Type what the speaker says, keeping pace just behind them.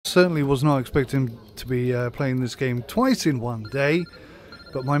certainly was not expecting to be playing this game twice in one day,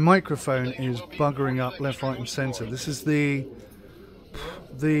 but my microphone is buggering up left, right and centre. This is the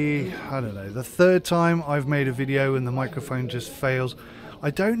I don't know, the third time I've made a video and the microphone just fails. I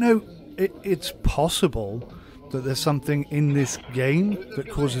don't know, it's possible that there's something in this game that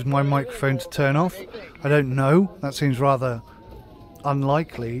causes my microphone to turn off. I don't know, that seems rather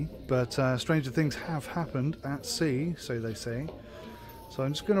unlikely, but stranger things have happened at sea, so they say. So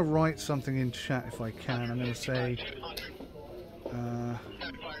I'm just going to write something in chat if I can. I'm going to say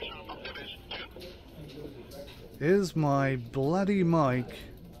is my bloody mic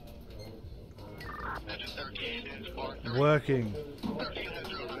working?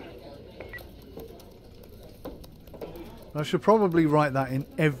 I should probably write that in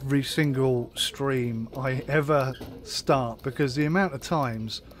every single stream I ever start, because the amount of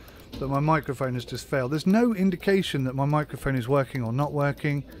times that my microphone has just failed. There's no indication that my microphone is working or not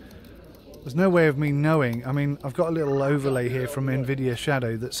working. There's no way of me knowing. I mean, I've got a little overlay here from NVIDIA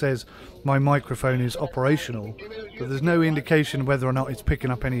Shadow that says my microphone is operational, but there's no indication whether or not it's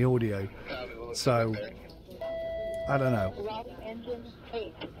picking up any audio. So, I don't know.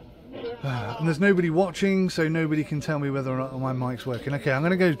 And there's nobody watching, so nobody can tell me whether or not my mic's working. Okay, I'm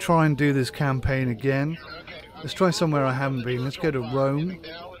going to go try and do this campaign again. Let's try somewhere I haven't been. Let's go to Rome.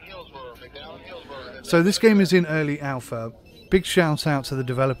 So this game is in early alpha. Big shout out to the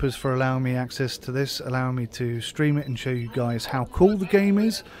developers for allowing me access to this, allowing me to stream it and show you guys how cool the game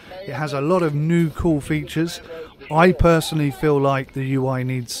is. It has a lot of new cool features. I personally feel like the UI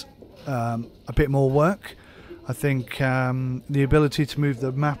needs a bit more work. I think the ability to move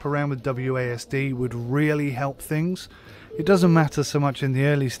the map around with WASD would really help things. It doesn't matter so much in the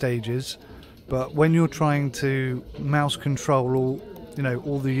early stages, but when you're trying to mouse control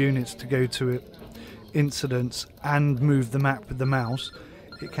all the units to go to it, incidents and move the map with the mouse,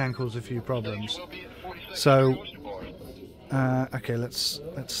 it can cause a few problems. So okay, let's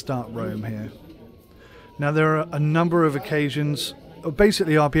start Rome here. Now there are a number of occasions,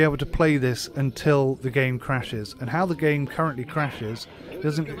 basically I'll be able to play this until the game crashes, and how the game currently crashes, it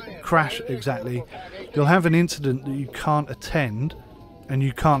doesn't crash exactly. You'll have an incident that you can't attend and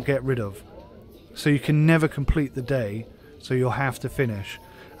you can't get rid of, so you can never complete the day, so you'll have to finish.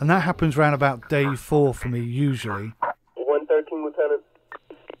 And that happens around about day 4 for me, usually. 113, Lieutenant.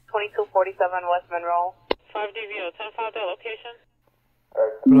 2247 West Monroe. 5DVO, 10-5 that location.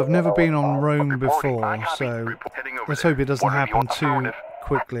 But I've never been on Rome before, so let's hope it doesn't happen too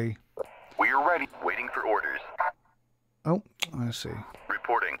quickly. We are ready, waiting for orders. Oh, I see.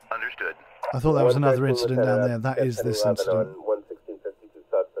 Reporting, understood. I thought that was another incident down there. That is this incident. 11652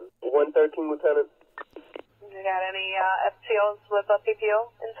 Sutton. 113, Lieutenant. You got any FTOs with a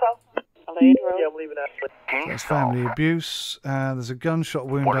PPO info? Yeah, I'm leaving after. That's family abuse. There's a gunshot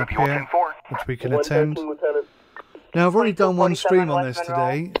wound up here, which we can attend. Now, I've already done one stream on this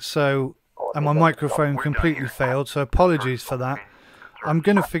today, so, and my microphone completely failed, so apologies for that. I'm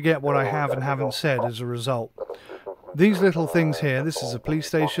going to forget what I have and haven't said as a result. These little things here, this is a police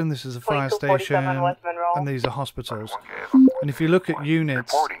station, this is a fire station, and these are hospitals. And if you look at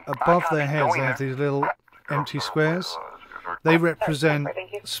units, above their heads they have these little empty squares. They represent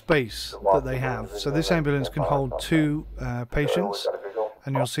space that they have. So this ambulance can hold 2 patients,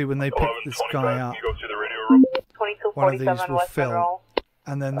 and you'll see when they pick this guy up, one of these will fill,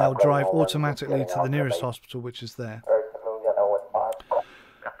 and then they'll drive automatically to the nearest hospital, which is there.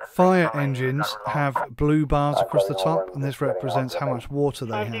 Fire engines have blue bars across the top, and this represents how much water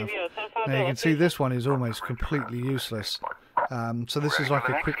they have. Now you can see this one is almost completely useless. So this is like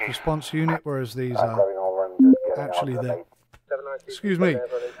a quick response unit, whereas these are actually there. Excuse me,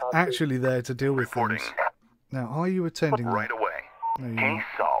 actually there to deal with things. Now, are you attending that? Right away. Case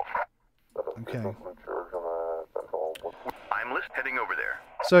solved. Okay. I'm heading over there.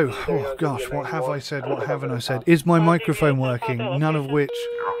 So, oh gosh, what have I said? What haven't I said? Is my microphone working? None of which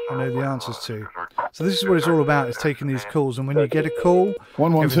I know the answers to. So this is what it's all about, is taking these calls, and when you get a call,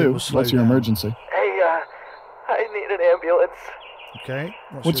 112, what's your emergency? Hey, I need an ambulance. Okay.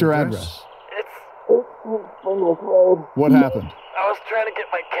 What's your address? It's Springles Road. What happened? I was trying to get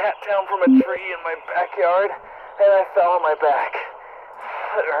my cat down from a tree in my backyard, and I fell on my back.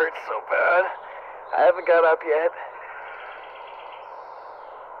 It hurts so bad. I haven't got up yet.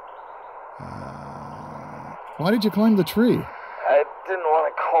 Why did you climb the tree? I didn't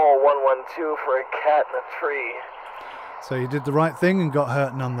want to call 112 for a cat in a tree. So you did the right thing and got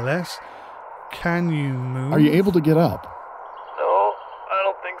hurt nonetheless. Can you move? Are you able to get up? No, I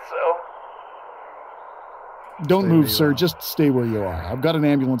don't think so. Don't move, sir. Just stay where you are. I've got an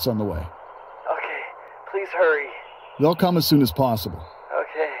ambulance on the way. Okay, please hurry. They'll come as soon as possible.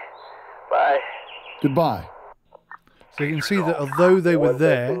 Okay. Bye. Goodbye. So you can see that although they were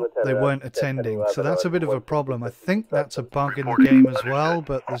there, they weren't attending. So that's a bit of a problem. I think that's a bug in the game as well,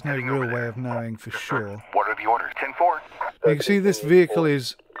 but there's no real way of knowing for sure. What are the orders? 10-4. You can see this vehicle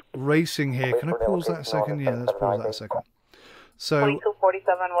is racing here. Can I pause that a second? Yeah, let's pause that a second. So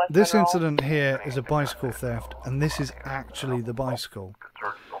 2247 West this Monroe. incident here is a bicycle theft, and this is actually the bicycle.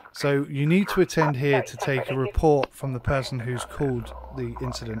 So you need to attend here to take a report from the person who's called the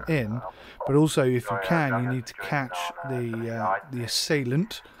incident in, but also if you can, you need to catch the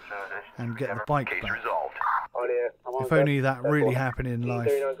assailant and get the bike Case back. resolved. If only that really happened in life.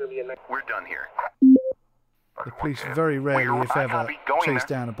 We're done here. The police very rarely, if ever, chase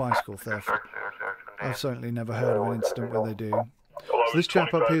down a bicycle theft. I've certainly never heard of an incident where they do. So this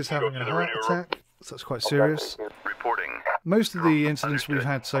chap up here is having a heart attack, so that's quite serious. Reporting. Most of the incidents we've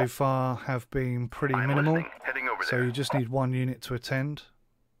had so far have been pretty I'm minimal, listening. Heading over so there. you just need one unit to attend.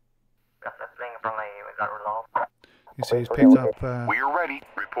 You see he's picked up We are ready.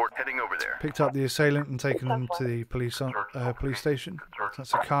 Report. Heading over there. the assailant and taken them to the police station. So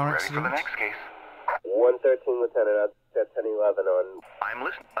that's a car Ready for the accident. next case. 113, Lieutenant. That's 1011 on. I'm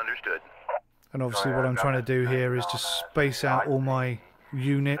listening. Understood. And obviously what I'm trying to do here is just space out all my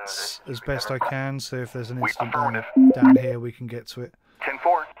units as best I can, so if there's an incident down here we can get to it.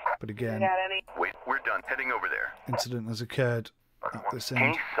 10-4. But again, Got any? Wait, we're done. Heading over there. incident has occurred at this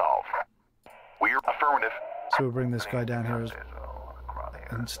end. Case solved. We're affirmative. So we'll bring this guy down here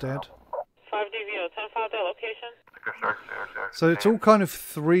instead. 5DVO, 10-5 that location. So it's all kind of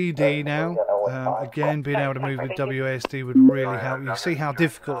 3D now. Again, being able to move with WASD would really help. You see how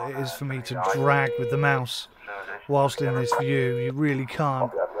difficult it is for me to drag with the mouse whilst in this view. You really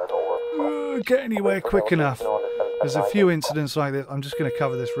can't get anywhere quick enough. There's a few incidents like this. I'm just going to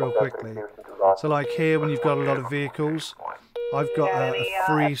cover this real quickly. So like here, when you've got a lot of vehicles, I've got a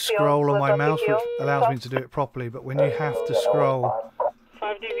free scroll on my mouse which allows me to do it properly, but when you have to scroll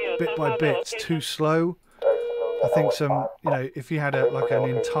 5DVO, bit by bit, it's too slow. I think if you had like an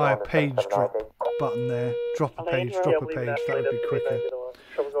entire page drop button there, drop a page, that would be quicker.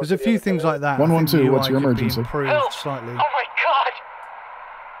 There's a few things like that. 112, what's your could be emergency? improved slightly. Oh my god!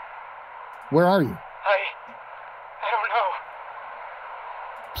 Where are you? I don't know.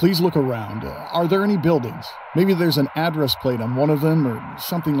 Please look around. Are there any buildings? Maybe there's an address plate on one of them or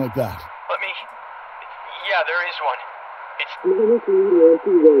something like that. Let me. Yeah, there is one.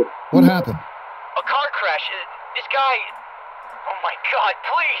 What happened? A car crash. This guy. Oh my god,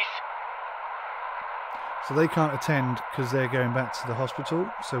 please! So they can't attend because they're going back to the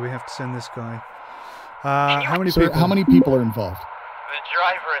hospital, so we have to send this guy. How many Sir, people? how many people are involved? The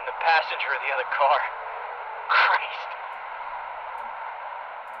driver and the passenger of the other car. Christ.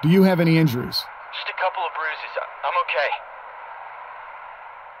 Do you have any injuries? Just a couple of bruises. I'm okay.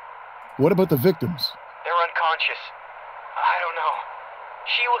 What about the victims? They're unconscious. I don't know.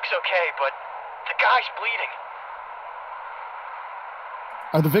 She looks okay, but the guy's bleeding.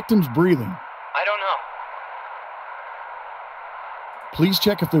 Are the victims breathing? I don't know. Please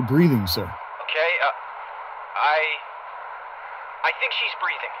check if they're breathing, sir. Okay, I think she's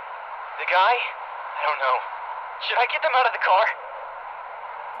breathing. The guy? I don't know. Should I get them out of the car?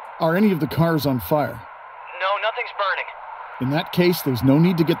 Are any of the cars on fire? No, nothing's burning. In that case, there's no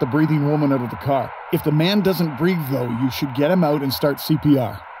need to get the breathing woman out of the car. If the man doesn't breathe, though, you should get him out and start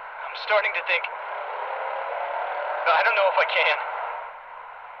CPR. I'm starting to think. I don't know if I can.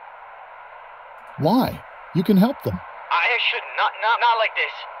 Why? You can help them. I shouldn't. Not like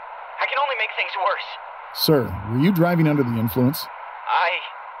this. I can only make things worse. Sir, were you driving under the influence?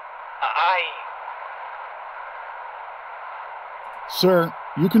 Sir,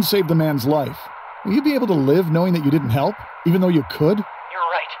 you can save the man's life. Will you be able to live knowing that you didn't help, even though you could? You're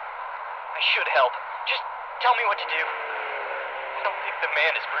right. I should help. Just tell me what to do. I don't think the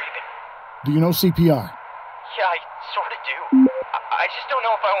man is breathing. Do you know CPR? Yeah, I sort of do. I just don't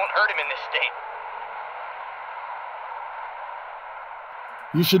know if I won't hurt him in this state.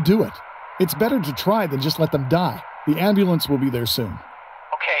 You should do it. It's better to try than just let them die. The ambulance will be there soon.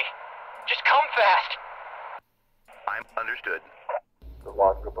 Okay. Just come fast. I'm understood.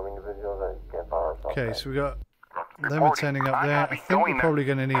 Okay, so we got them attending up there. I think we're probably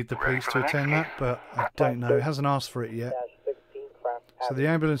going to need the police to attend that, but I don't know. It hasn't asked for it yet. So the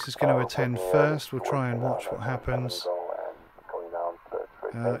ambulance is going to attend first. We'll try and watch what happens.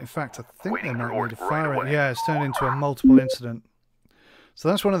 In fact, I think they might need a fire engine. Yeah, it's turned into a multiple incident. So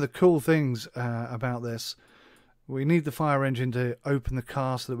that's one of the cool things about this. We need the fire engine to open the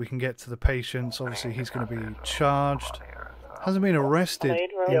car so that we can get to the patients. Obviously, he's going to be charged. Hasn't been arrested,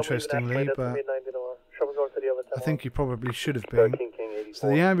 interestingly, but I think he probably should have been. So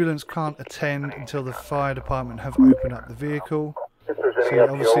the ambulance can't attend until the fire department have opened up the vehicle. So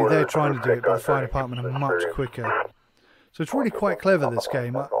obviously they're trying to do it, but the fire department are much quicker. So it's really quite clever, this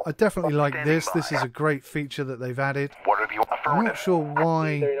game. I definitely like this. This is a great feature that they've added. I'm not sure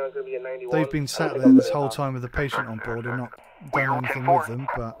why they've been sat there this whole time with the patient on board and not done anything with them,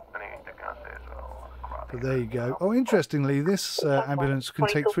 but there you go. Oh, interestingly, this ambulance can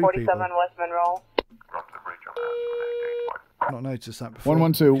take 3 people. West Monroe. Not noticed that before.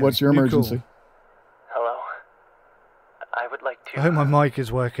 112, Okay, what's your new emergency? call. Hello. I would like to. I hope my mic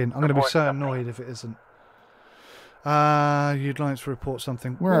is working. I'm going to be so annoyed if it isn't. You'd like to report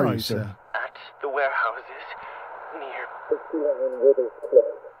something. Where are you, sir? At the warehouses near.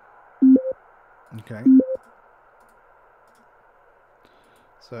 Okay.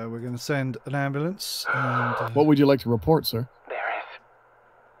 So we're going to send an ambulance. And, What would you like to report, sir? There is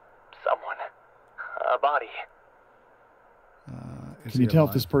someone. A body. is Can he you tell if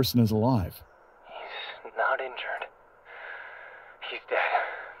alive? this person is alive? He's not injured. He's dead.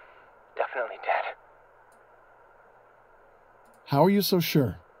 Definitely dead. How are you so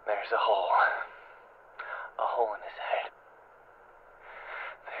sure? There's a hole. A hole in his head.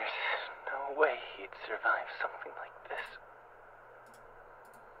 There's no way he'd survive something like this.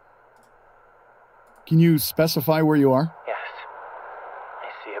 Can you specify where you are? Yes. I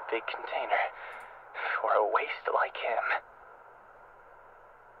see a big container for a waste like him.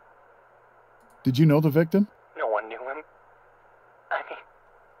 Did you know the victim? No one knew him. I mean,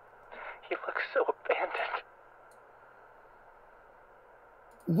 he looks so abandoned.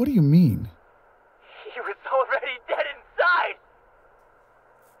 What do you mean? He was already dead inside!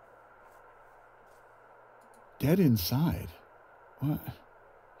 Dead inside? What?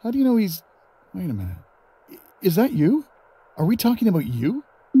 How do you know he's... Wait a minute. Is that you? Are we talking about you?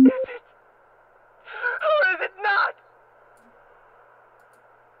 Is it? Or is it not?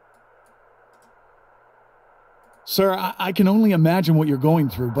 Sir, I can only imagine what you're going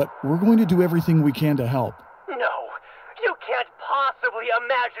through, but we're going to do everything we can to help. No, you can't possibly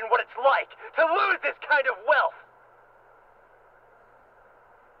imagine what it's like to lose this kind of wealth.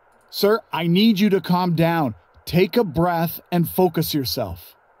 Sir, I need you to calm down. Take a breath and focus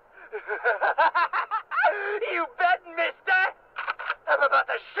yourself. You bet, mister! I'm about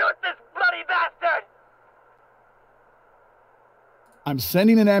to shoot this bloody bastard! I'm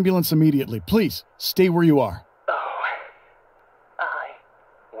sending an ambulance immediately. Please, stay where you are. Oh, I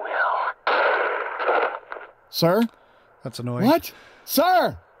will. Sir? That's annoying. What?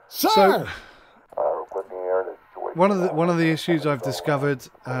 Sir! Sir! So, one of the issues I've discovered, Case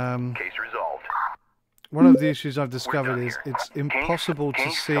resolved. one of the issues I've discovered is it's impossible to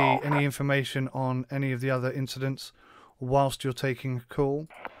see any information on any of the other incidents whilst you're taking a call.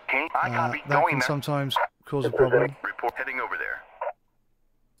 I copy. That Going can there. sometimes cause a problem. Report heading over there.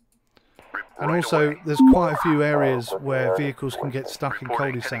 And Right also, away. there's quite a few areas where vehicles can get stuck in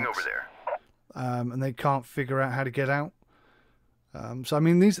Reporting, heading cul-de-sacs, over there. and they can't figure out how to get out. So I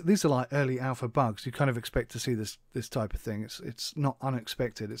mean, these are like early alpha bugs. You kind of expect to see this type of thing. It's not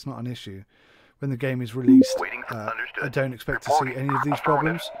unexpected. It's not an issue. When the game is released, Waiting for- understood. I don't expect to see any of these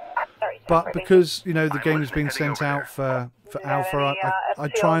problems. But because the game has been sent out for alpha, I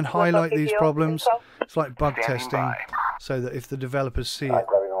try and highlight these problems. It's like bug Standing testing, by. so that if the developers see it,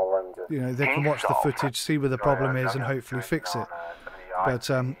 they can watch the footage, see where the problem is, and hopefully fix it. But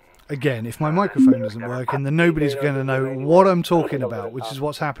again, if my microphone doesn't work, then nobody's going to know what I'm talking about, which is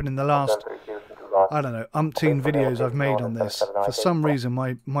what's happened in the last, I don't know, umpteen videos I've made on this. For some reason,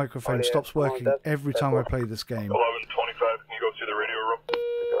 my microphone stops working every time I play this game. 1125, can you go to the radio room?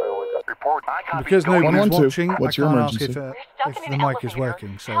 Report. I copy. Because Going nobody's 112, watching, I what's your can't ask emergency? if the mic is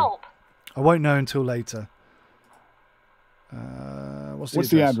working, so I won't know until later. What's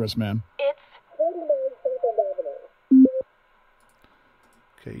the address, ma'am? It's 49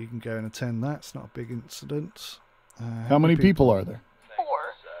 Okay, you can go and attend that. It's not a big incident. How many people are there? 4.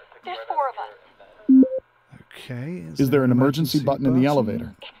 There's 4 of us. Okay. Is there an emergency button in the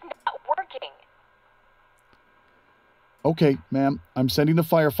elevator? It's not working. Okay, ma'am. I'm sending the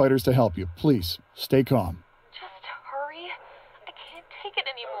firefighters to help you. Please, stay calm. Just hurry. I can't take it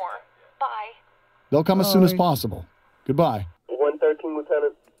anymore. Bye. They'll come as soon as Bye. possible. Goodbye. 113,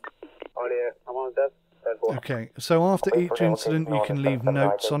 Lieutenant. On the, I'm on desk. Okay, so after each incident, you can leave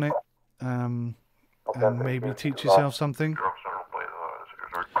notes on it, and maybe teach yourself something.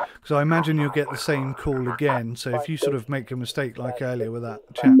 Because I imagine you'll get the same call again. So if you sort of make a mistake like earlier where that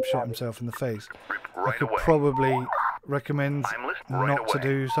chap shot himself in the face, I Right could away. probably recommend I'm listening. Right not to away.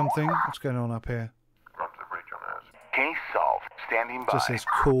 do something. What's going on up here? Case solved. Standing by. Just says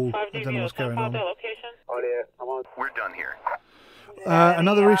call. 5 I don't know DVO, what's going 10 on. location. On the, I'm on. We're done here.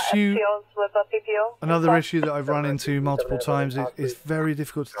 Another issue. FTOs with a PPO? Another issue that I've run into multiple times is it's very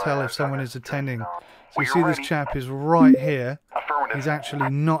difficult to tell if someone is attending. So you see this chap is right here. He's actually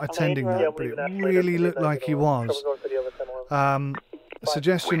not attending that, but it really looked like he was. A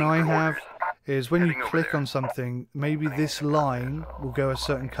suggestion I have is when you click on something, maybe this line will go a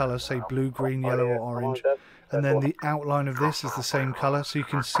certain colour, say blue, green, yellow or orange, and then the outline of this is the same colour, so you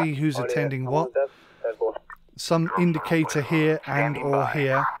can see who's attending what. Some indicator here and or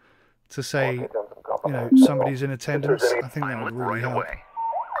here to say, you know, somebody's in attendance. I think that would really help.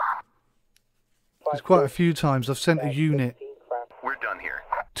 There's quite a few times I've sent a unit We're done here.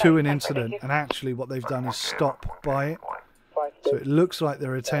 to an incident, and actually what they've done is stop by it. So it looks like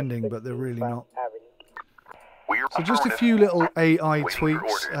they're attending, but they're really not. So just a few little AI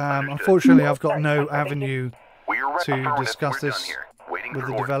tweaks. Unfortunately, I've got no avenue to discuss this with the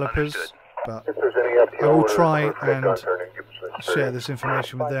developers, but I will try and share this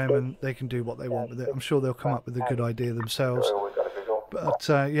information with them, and they can do what they want with it. I'm sure they'll come up with a good idea themselves. But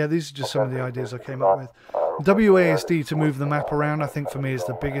yeah, these are just some of the ideas I came up with. WASD to move the map around, I think for me is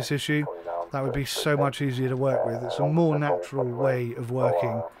the biggest issue. That would be so much easier to work with. It's a more natural way of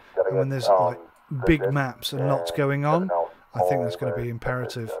working. And when there's like big maps and lots going on, I think that's going to be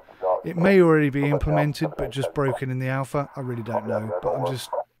imperative. It may already be implemented, but just broken in the alpha. I really don't know. But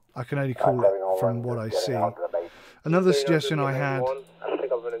I can only call it from what I see. Another suggestion I had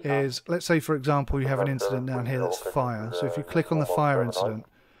is, let's say for example you have an incident down here that's fire. So if you click on the fire incident,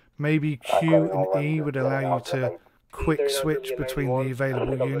 maybe Q and E would allow you to quick switch between the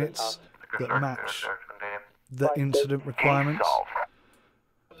available units that match the incident requirements.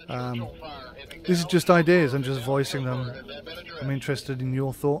 These are just ideas, I'm just voicing them. I'm interested in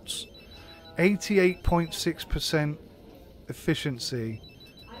your thoughts. 88.6% efficiency.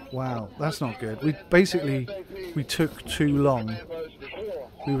 Wow, that's not good. We took too long.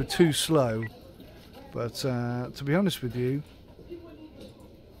 We were too slow. But to be honest with you,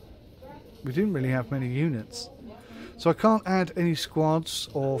 we didn't really have many units. So I can't add any squads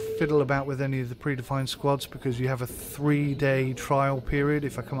or fiddle about with any of the predefined squads because you have a 3-day trial period.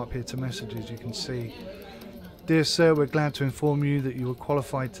 If I come up here to messages, you can see. Dear sir, we're glad to inform you that you were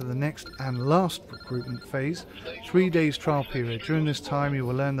qualified to the next and last recruitment phase. 3 days trial period. During this time you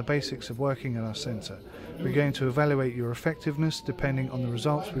will learn the basics of working at our centre. We're going to evaluate your effectiveness. Depending on the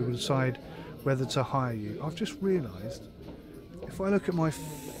results we will decide whether to hire you. I've just realised, if I look at my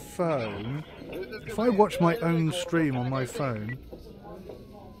phone, if I watch my own stream on my phone,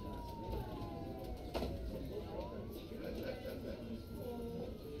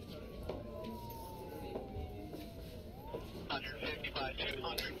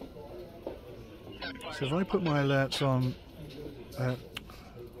 so if I put my alerts on,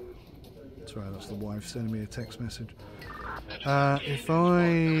 sorry, that's the wife sending me a text message. If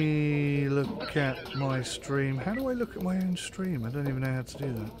I look at my stream, how do I look at my own stream? I don't even know how to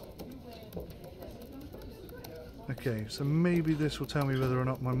do that. Okay, so maybe this will tell me whether or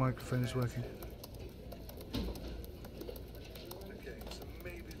not my microphone is working. Okay, so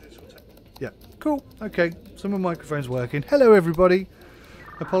maybe this will tell. Yeah, cool. Okay, so my microphone's working. Hello, everybody.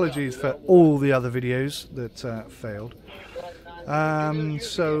 Apologies for all the other videos that failed.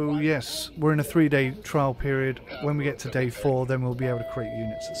 So yes, we're in a 3-day trial period. When we get to day 4, then we'll be able to create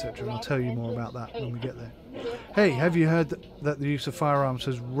units, etc. And I'll tell you more about that when we get there. Hey, have you heard that the use of firearms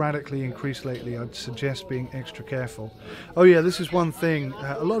has radically increased lately? I'd suggest being extra careful. Oh yeah, this is one thing.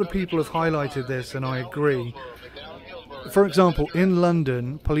 A lot of people have highlighted this, and I agree. For example, in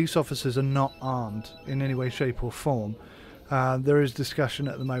London, police officers are not armed in any way, shape or form. There is discussion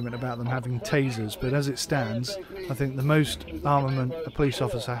at the moment about them having tasers, but as it stands, I think the most armament a police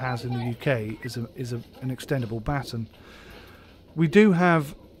officer has in the UK is an extendable baton. We do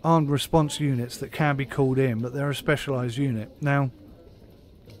have armed response units that can be called in, but they're a specialised unit. Now,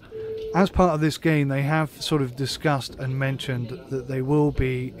 as part of this game, they have sort of discussed and mentioned that they will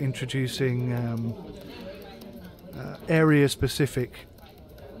be introducing area-specific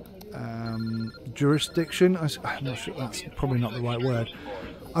jurisdiction. I'm not sure, that's probably not the right word.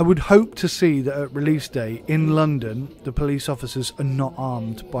 I would hope to see that at release day in London the police officers are not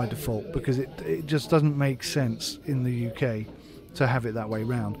armed by default, because it just doesn't make sense in the UK to have it that way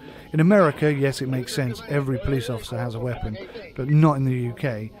round. In America, yes, it makes sense, every police officer has a weapon, but not in the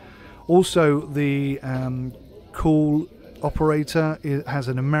UK. Also, the call operator has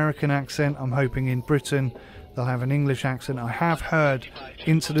an American accent. I'm hoping in Britain they'll have an English accent. I have heard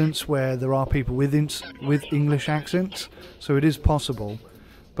incidents where there are people with English accents, so it is possible.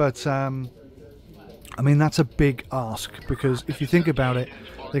 But I mean, that's a big ask, because if you think about it,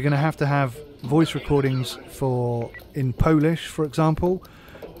 they're going to have voice recordings for in Polish, for example,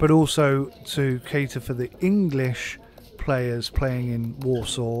 but also to cater for the English players playing in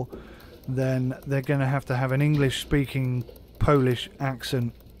Warsaw, then they're going to have an English-speaking Polish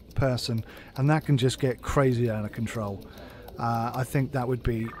accent person, and that can just get crazy out of control. I think that would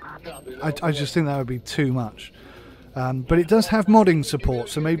be... I just think that would be too much. But it does have modding support,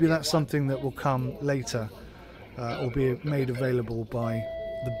 so maybe that's something that will come later, or be made available by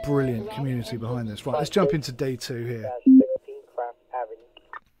the brilliant community behind this. Right, let's jump into day 2 here.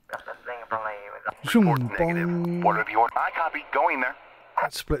 Zoom, boing. What are the orders? I copy. Going there.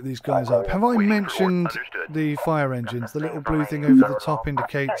 Let's split these guys up. Have I mentioned the fire engines? The little blue thing over the top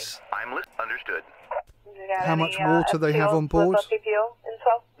indicates I'm understood. how much water they have on board. PPO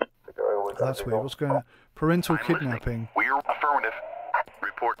in 12? That's weird. What's going on? Parental kidnapping. We're affirmative.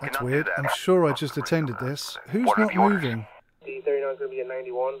 Report. That's cannot weird. do that. I'm sure I just attended this. Who's What are not the orders? moving? D39 is going to be a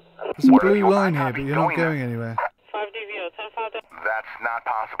 91. There's a What are blue the line orders? here, but you're not Going there. going anywhere. 5 DVO, 10-5 Delta. That's not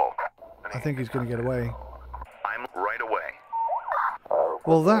possible. I think he's going to get away. I'm right away.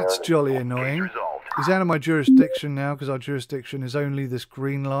 Well, that's jolly Case annoying. resolved. He's out of my jurisdiction now because our jurisdiction is only this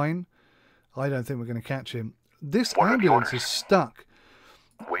green line. I don't think we're going to catch him. This What are the ambulance orders? is stuck.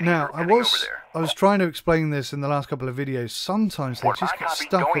 Waiting Now, for I heading over was there. trying to explain this in the last couple of videos. Sometimes they What? just I get copy.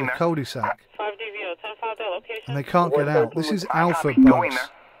 stuck Going in a there. cul-de-sac 5 DVO, 10-5 Delta location. and they can't get out. This is I alpha copy. Going bugs.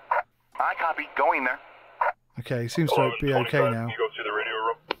 there. I copy. Going there. Okay, he seems to be okay now.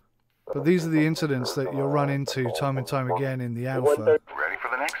 But these are the incidents that you'll run into time and time again in the alpha. Ready for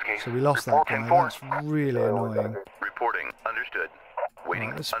the next case. So we lost that Report guy. 10-4. That's really annoying. Reporting. Understood. Waiting.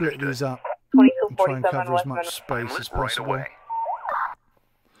 Right, let's split Understood. these up and try and 2247 cover as West much Monroe. space as Right possible. away.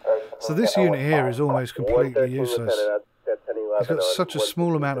 So this unit here is almost completely useless. It's got such a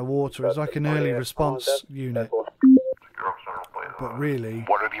small amount of water. It's like an early response unit. But really,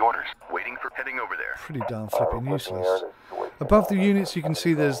 What are the orders? Waiting for heading over there. pretty darn flipping useless. Above the units you can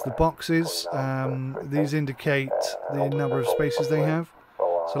see there's the boxes. These indicate the number of spaces they have.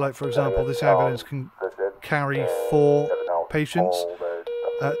 So like for example, this ambulance can carry 4 patients.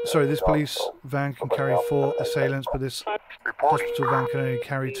 Sorry, this police van can carry 4 assailants, but this Reporting. hospital van can only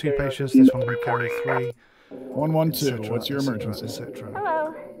carry 2 patients. This one can carry 3. 112, what's your emergency? Etc.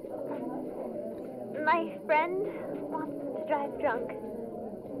 Hello. My friend wants to drive drunk.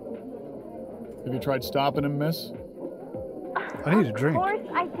 Have you tried stopping him, miss? I need a drink. Of course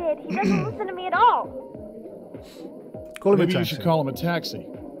I did. He doesn't listen to me at all. Call him a Maybe you taxi. should call him a taxi.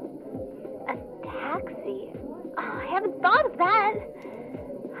 A taxi? Oh, I haven't thought of that.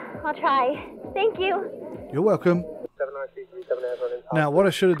 I'll try. Thank you. You're welcome. 79337 Now, what I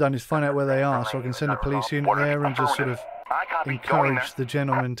should have done is find out where they are so I can send a police unit there and just sort of I copy. Going there. encourage the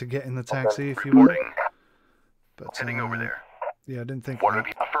gentleman to get in the taxi, if you will. Reporting. But Heading over there. yeah, I didn't think What of are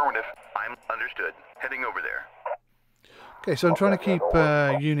that. the affirmative? I'm understood. Heading over there. Okay, so I'm trying to keep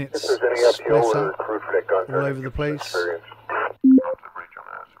units split up all over the place.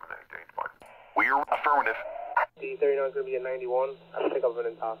 We're affirmative. D39 is going to be a 91. I'll pick up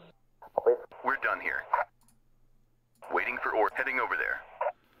an top. We're done here. Waiting for order. Heading over there.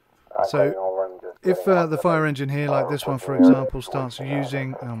 So if the fire engine here, like this one for example, starts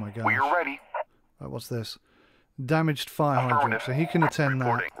using... Oh my gosh. We're ready. Right, what's this? Damaged fire hydrant. So he can attend that.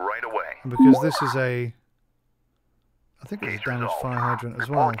 Reporting right away. And because this is a... I think it's a damaged fire hydrant as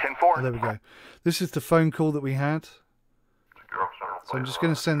well. Report 10-4. Oh, there we go. This is the phone call that we had. So I'm just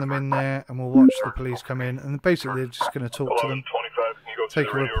going to send them in there and we'll watch the police come in. And basically they're just going to talk to them,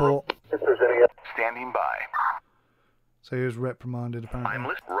 take a report. Standing by. So he was reprimanded apparently. I'm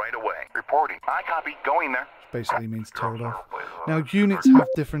listening right away. Reporting. I copy. Going there. Basically means told off. Now units have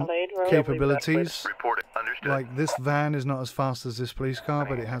different capabilities. Reporting. Understood. Like this van is not as fast as this police car,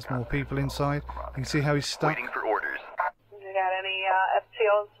 but it has more people inside. You can see how he's stuck. Waiting for orders. You got any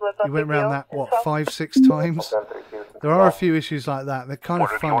FTOs with He went around that, what, 5-6 times? There are a few issues like that. They're kind of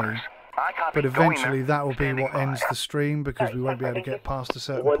What are the funny. orders? I copy. But Going eventually there. that will be Standing what ends by. the stream because we won't be able to get past a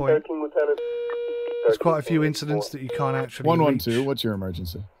certain point. 113, Lieutenant. There's quite a few incidents that you can't actually 112, reach. what's your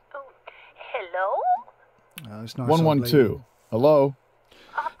emergency? Hello? It's nice old lady. 112, hello?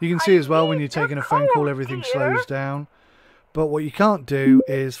 You can see as well when you're taking a phone call, everything slows down. But what you can't do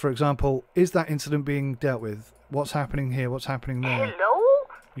is, for example, is that incident being dealt with? What's happening here? What's happening there? Hello?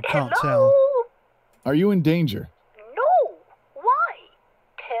 You can't tell. Are you in danger? No. Why?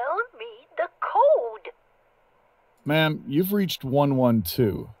 Tell me the code. Ma'am, you've reached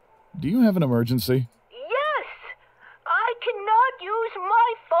 112. Do you have an emergency? Yes. I cannot use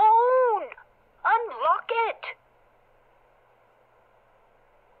my phone. Unlock it.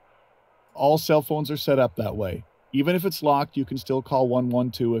 All cell phones are set up that way. Even if it's locked, you can still call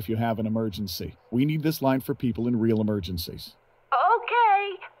 112 if you have an emergency. We need this line for people in real emergencies.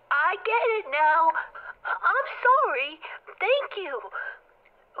 Okay, I get it now. I'm sorry. Thank you.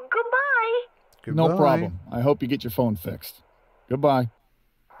 Goodbye. Goodbye. No problem. I hope you get your phone fixed. Goodbye.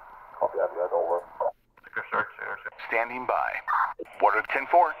 Copy that, guys. Over. Standing by. Water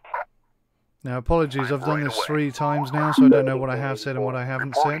 10-4. Now, apologies, I've done this 3 times now, so I don't know what I have said and what I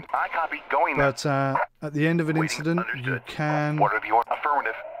haven't said. I copy. Going there. But at the end of an incident, you can Water of your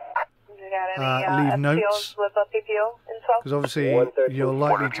affirmative. You got any leave FTOs notes. with a PPO in 12? Because obviously you're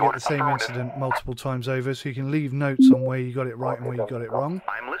likely to get the same incident multiple times over, so you can leave notes on where you got it right and where you got it wrong.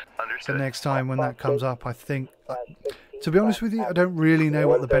 I'm listening. So Understood. next time when that comes up, I think, to be honest with you, I don't really know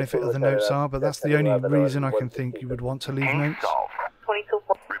what the benefit of the notes are, but that's the only reason I can think you would want to leave Case notes, solved.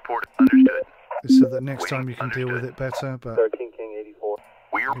 22-4. Report. Understood. is so that next time you can deal with it better. But 13 King 84.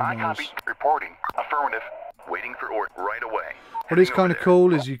 I copy. Reporting. Affirmative. Waiting for order right away. what is kind of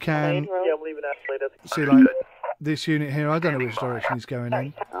cool is you can Yeah, I'm leaving that later. see, like, this unit here, I don't know which direction he's going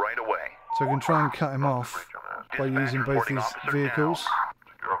in, Right away. so I can try and cut him off by using both these vehicles.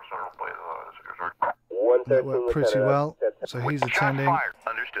 That worked pretty well, so he's Shots attending. fired.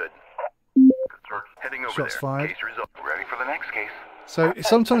 Understood. Heading over Shots there. fired. Case result. Ready for the next case. So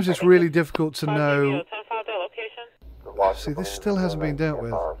sometimes it's really difficult to know. 10-5 their location. See, this still hasn't been dealt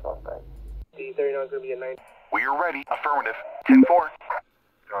with. D39 going to be a 9. We are ready. Affirmative. 10-4.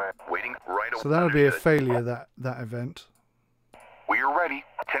 Waiting right away. So that'll be a Understood. failure, that event. We are ready.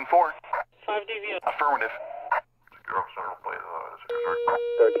 10-4. 5 DVO. Affirmative.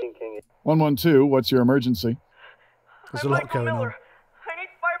 13 King. 112, what's your emergency? There's a lot going on. I need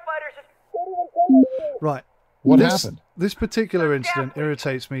firefighters. Right. What this, happened? This particular incident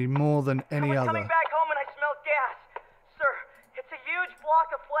irritates me more than any other. Coming back home and I smell gas. Sir, it's a huge block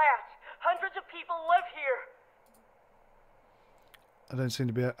of flats. Hundreds of people live here. I don't seem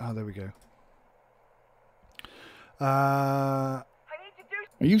to be. Oh, there we go. I need to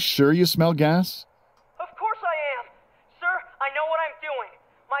do. Are you sure you smell gas? Of course I am. Sir, I know what I'm doing.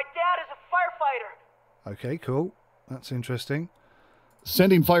 My dad is a firefighter. Okay, cool. That's interesting.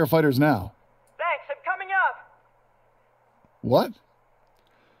 Sending firefighters now. Thanks, I'm coming up. What?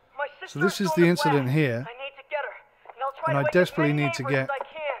 My So sister this is going the to incident blast. here, I need to get her. And I'll try and to I wake desperately as many need to neighbors get as I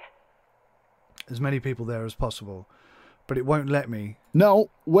can. as many people there as possible, but it won't let me. No,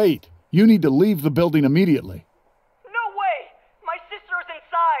 wait. You need to leave the building immediately. No way! My sister is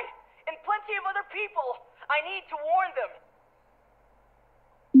inside, and plenty of other people. I need to warn them.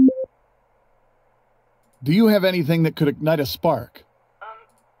 Do you have anything that could ignite a spark?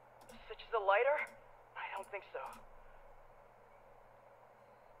 Such as a lighter? I don't think so.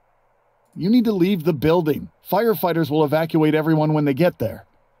 You need to leave the building. Firefighters will evacuate everyone when they get there.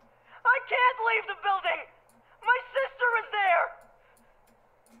 I can't leave the building! My sister is there!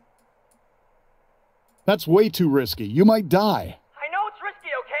 That's way too risky. You might die. I know it's risky,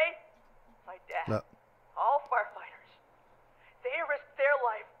 okay? My dad. Look. All firefighters. They risk their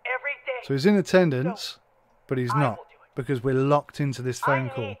life every day. So he's in attendance, but he's I not, will do it. because we're locked into this phone I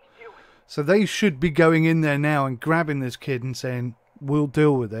call. need to do it. So they should be going in there now and grabbing this kid and saying, we'll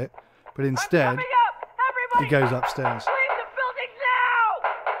deal with it. But instead, I'm coming up! Everybody! he goes upstairs. Leave the building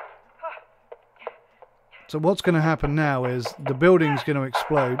now! So what's going to happen now is the building's going to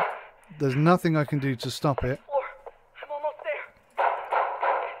explode. There's nothing I can do to stop it, Floor. I'm almost there.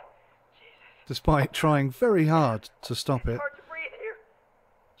 despite trying very hard to stop it. Hard to breathe here.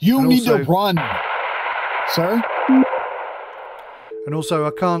 You And need to also- run. Sir? And also,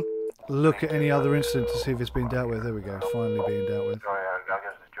 I can't look at any other incident to see if it's been dealt with. There we go, finally being dealt with.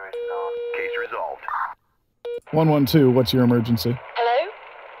 Case resolved. 112, what's your emergency? Hello?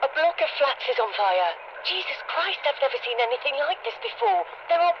 A block of flats is on fire. Jesus Christ, I've never seen anything like this before.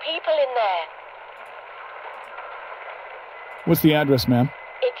 There are people in there. What's the address, ma'am?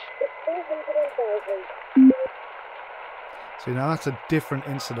 It's... See, now that's a different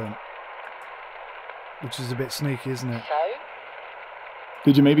incident, which is a bit sneaky, isn't it? So?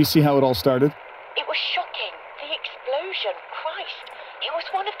 Did you maybe see how it all started? It was shocking. The explosion. Christ. It was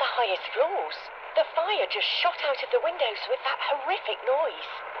one of the highest floors. The fire just shot out of the windows with that horrific noise.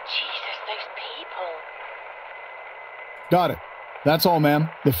 Jesus, those people. Got it. That's all, ma'am.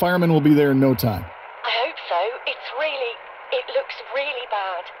 The firemen will be there in no time. I hope so. It looks really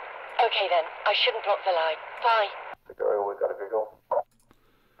bad. Okay then, I shouldn't block the line. Bye.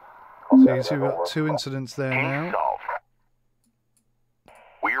 So you can see we've got 2 incidents there Case now. solved.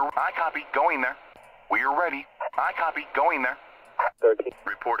 I copy. Going there. We are ready. I copy. Going there. 13.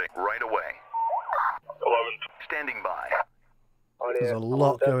 Reporting right away. 11. Standing by. There's a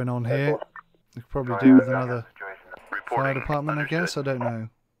lot going on here. We could probably do with another Fire department, I guess? I don't know.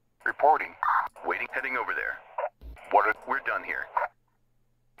 Reporting. Waiting. Heading over there. We're done here.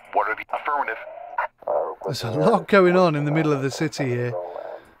 What are the affirmative? There's a lot going on in the middle of the city here.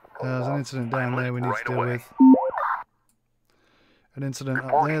 There's an incident down there we need to deal with. An incident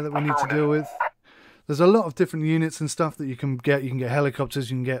up there that we need to deal with. There's a lot of different units and stuff that you can get. You can get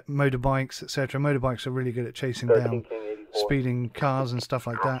helicopters, you can get motorbikes, etc. Motorbikes are really good at chasing down speeding cars and stuff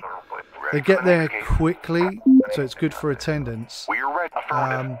like that. They get there quickly, so it's good for attendance.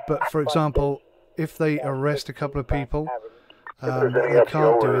 But for example, if they arrest a couple of people, what they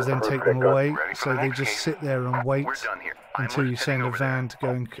can't do is then take them away, so they just sit there and wait until you send a van to go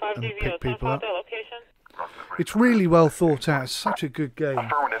and pick people up. It's really well thought out. It's such a good game.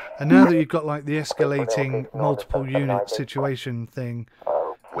 And now that you've got like the escalating multiple unit situation thing,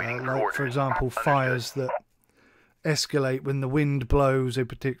 like for example fires that escalate when the wind blows a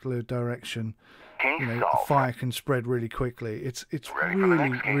particular direction, you know, a fire can spread really quickly. It's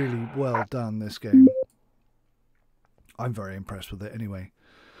really well done, this game. I'm very impressed with it anyway.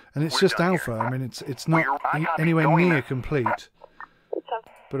 And it's just alpha. I mean, it's not anywhere near complete,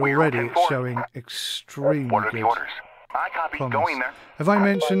 but already it's showing extremely good promise. Have I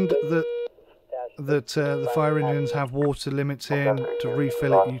mentioned that the fire engines have water limits here? To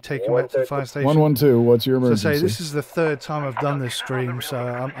refill it, you take them back to the fire station. 112, what's your emergency? So I say, this is the third time I've done this stream, so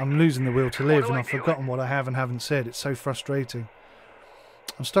I'm losing the will to live, and I've forgotten what I have and haven't said. It's so frustrating.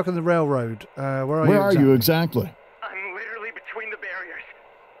 I'm stuck on the railroad. Where are you exactly? I'm literally between the barriers.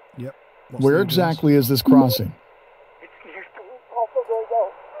 Yep. Where exactly is this crossing? It's near.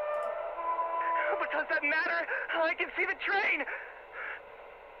 But does that matter? I can see the train.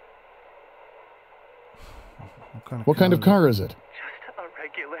 What kind of car is it? Just a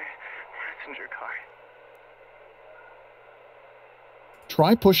regular passenger car.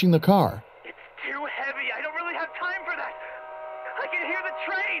 Try pushing the car. It's too heavy. I don't really have time for that. I can hear the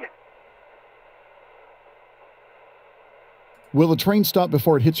train. Will the train stop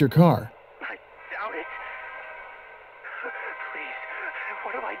before it hits your car? I doubt it. Please,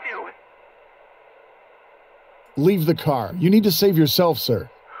 what do I do? Leave the car. You need to save yourself, sir.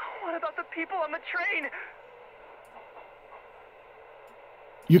 What about the people on the train?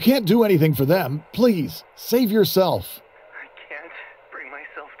 You can't do anything for them. Please, save yourself. I can't bring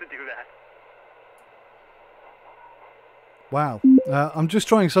myself to do that. Wow. I'm just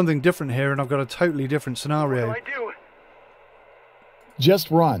trying something different here, and I've got a totally different scenario. What do I do?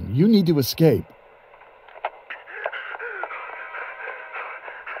 Just run. You need to escape.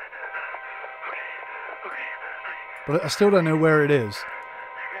 But I still don't know where it is.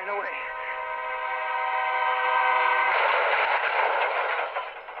 I ran away.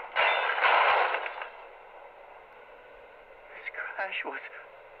 This crash was...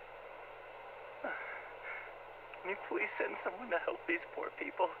 Can you please send someone to help these poor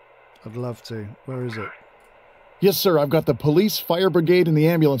people? I'd love to. Where is it? Yes, sir. I've got the police, fire brigade, and the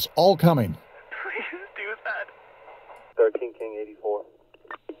ambulance all coming. Please do that. 13 King 84.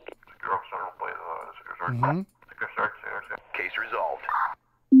 Mm-hmm. Case resolved.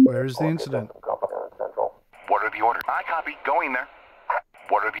 Where is the incident? What are the orders? I copy. Going there.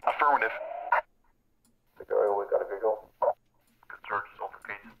 What are the affirmative?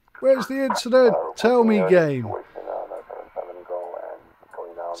 Where's the incident? Tell me, game.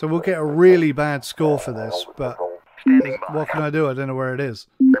 So we'll get a really bad score for this, but what can I do? I don't know where it is.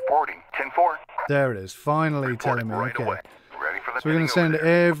 Reporting. 10-4. There it is. Finally telling me. Okay. So we're going to send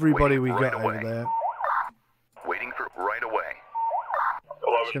everybody we got over there. Waiting for right away.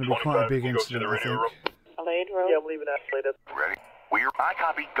 It's going to be quite a big incident, I think. Adelaide Road. Yeah, I'm leaving Adelaide. Ready? I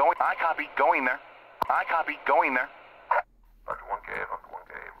copy. Going. I copy. Going there. I copy. Going there. So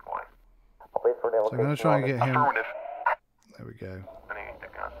I'm going to try and get him. Affirmative. There we go.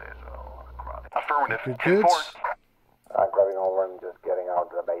 Affirmative. Good 10-4. goods. I'm grabbing over and just getting out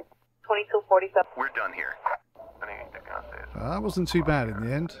of the base. 2247. We're done here. That wasn't too bad in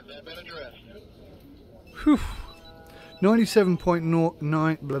the end. Whew.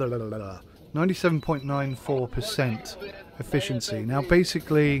 97.94% efficiency. Now,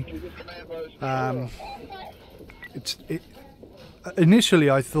 basically,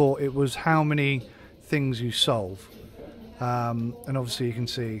 initially I thought it was how many things you solve, and obviously you can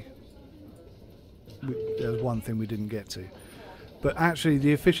see there's one thing we didn't get to. But actually,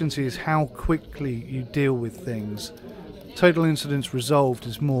 the efficiency is how quickly you deal with things. Total incidents resolved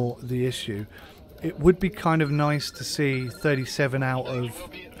is more the issue. It would be kind of nice to see 37 out of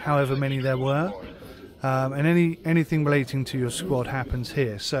however many there were, and anything relating to your squad happens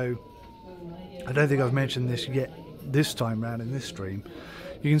here. So I don't think I've mentioned this yet this time round in this stream.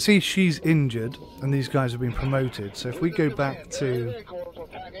 You can see she's injured and these guys have been promoted. So if we go back to...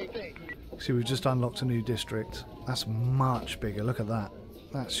 See, we've just unlocked a new district. That's much bigger. Look at that.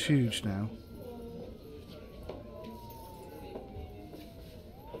 That's huge now.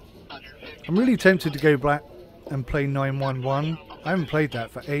 I'm really tempted to go back and play 911. I haven't played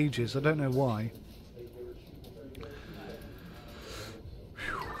that for ages. I don't know why.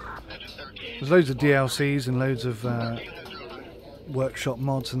 There's loads of DLCs and loads of workshop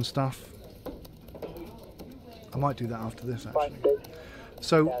mods and stuff. I might do that after this, actually.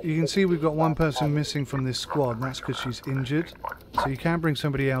 So you can see we've got one person missing from this squad, and that's because she's injured. So you can bring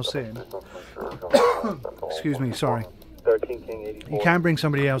somebody else in. Excuse me, sorry. You can bring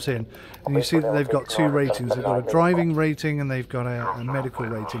somebody else in, and you see that they've got two ratings. They've got a driving rating and they've got a medical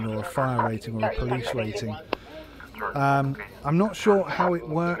rating, or a fire rating, or a police rating. I'm not sure how it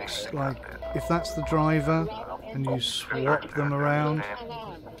works, like if that's the driver and you swap them around.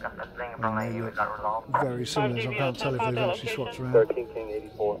 Well, they look very similar, so I can't tell if they've actually swapped around. 13 King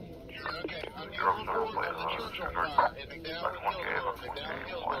 84. I'm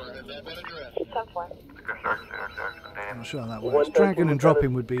not sure how that works. Dragging and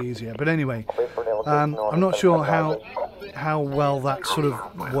dropping would be easier, but anyway, I'm not sure how well that sort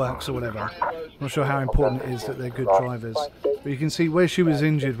of works or whatever. I'm not sure how important it is that they're good drivers. But you can see where she was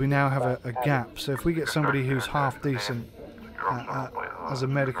injured, we now have a gap. So if we get somebody who's half decent as a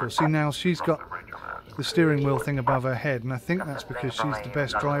medical, see now she's got the steering wheel thing above her head, and I think that's because she's the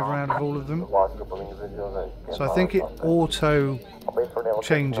best driver out of all of them. So I think it auto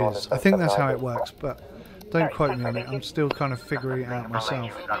changes. I think that's how it works, but don't quote me on it. I'm still kind of figuring it out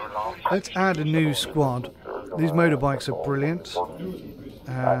myself. Let's add a new squad. These motorbikes are brilliant.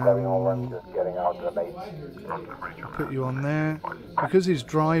 Put you on there. Because his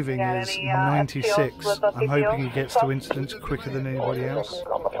driving is 96, I'm hoping he gets to incidents quicker than anybody else.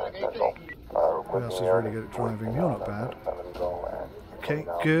 Who else is really good at driving? You're not bad. Okay,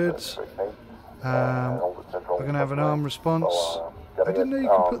 good. We're going to have an armed response. I didn't know you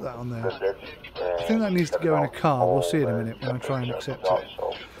could put that on there. I think that needs to go in a car. We'll see in a minute when I try and accept it.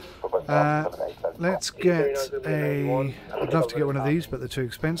 Let's get a... I'd love to get one of these, but they're too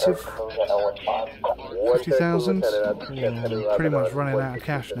expensive. 50,000. I'm pretty much running out of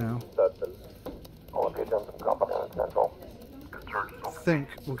cash now. I think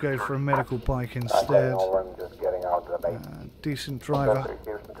we'll go for a medical bike instead. Decent driver.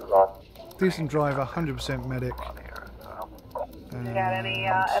 Decent driver, 100% medic. Got any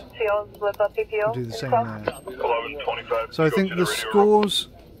FTOs with a PPO? We'll do the same there. So I think the scores,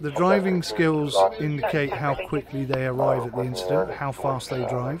 the driving skills indicate how quickly they arrive at the incident, how fast they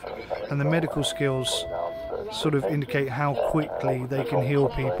drive, and the medical skills sort of indicate how quickly they can heal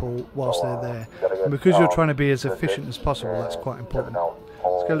people whilst they're there. And because you're trying to be as efficient as possible, that's quite important.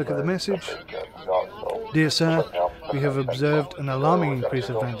 Let's go look at the message. Dear sir, we have observed an alarming increase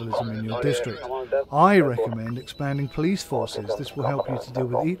of vandalism in your district. I recommend expanding police forces. This will help you to deal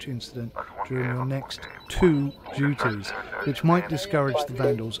with each incident during your next 2 duties, which might discourage the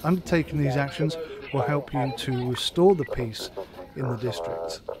vandals. Undertaking these actions will help you to restore the peace in the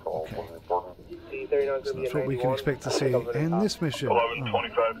district. Okay. So that's what we can expect to see in this mission.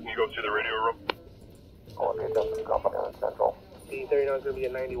 1125, can you go to the radio room? D39 is going to be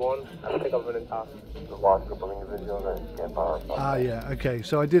a 91. I'll pick up in top. Ah, yeah, okay.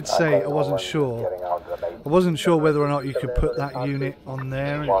 So I did say I wasn't sure. I wasn't sure whether or not you could put that unit on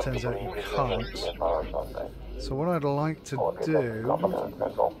there, and it turns out you can't. So what I'd like to do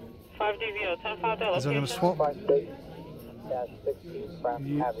 5 DVO, 10-5 is I'm going to swap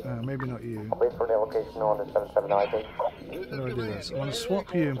you, maybe not you. How do I do this? I want to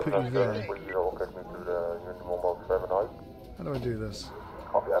swap you and put you there. How do I do this?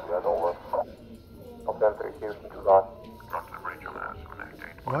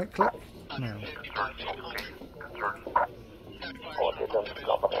 Right click? No.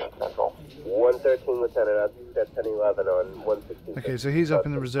 113 Lieutenant, that's 1011 on 116. Okay, so he's up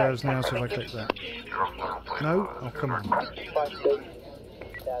in the reserves now, so if I click that. No? Oh, come on.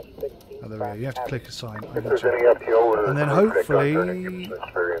 Oh, there we go. You have to click assign. And then hopefully...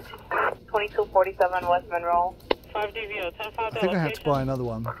 2247 West Monroe. 5 DVO, 10-5 I think I have to buy another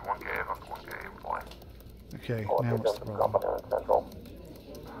one. Okay, now what's the problem?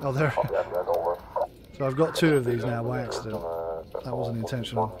 Oh, there. So I've got 2 of these now by accident. That wasn't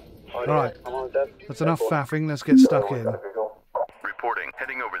intentional. Alright, that's enough faffing. Let's get stuck in. Reporting,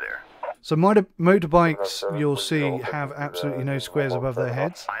 heading over there. So motorbikes, you'll see, have absolutely no squares above their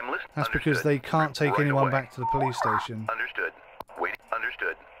heads. That's because they can't take anyone back to the police station. Understood. Wait,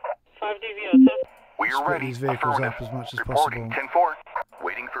 understood. 5 DVO, 10. We're Split ready. these vehicles up as much as possible. 10-4.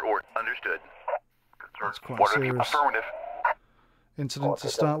 Waiting. It's quite a What are you? serious Affirmative. incident to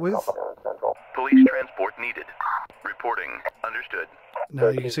start with. Police transport needed. Reporting. Understood. Now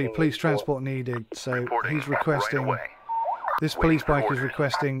you can see police transport needed, so Reporting. he's requesting, Right away. this police bike is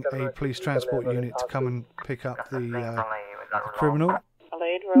requesting a police transport unit to come and pick up the criminal,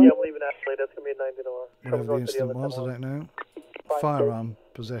 Adelaide Yeah, Road. I'm leaving Ashley. That's gonna be 90 to whatever the incident was, I don't know. Firearm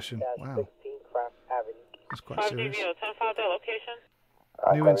possession, wow, 16 Craft Avenue. that's quite 5 serious. DVO, 10-5, their location.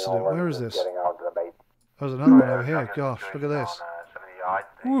 New incident, where is this? There's another one over here, gosh, look at this.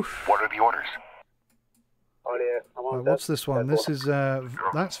 Woof. What are the orders? Oh, yeah. I'm on Right, what's this one? This is,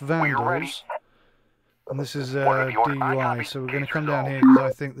 that's vandals, and this is DUI, so we're going to come down here because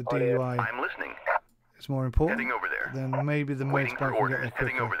I think the DUI I'm listening. is more important. Heading over there. Then maybe the Waiting for motorbike will get orders. there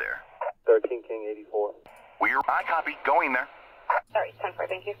Heading quicker. over there. 13 King 84. I copy. Going there. Sorry, 10-4,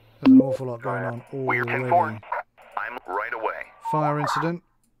 thank you. There's an awful lot going on We're 10-4. already. I'm right away. Fire incident.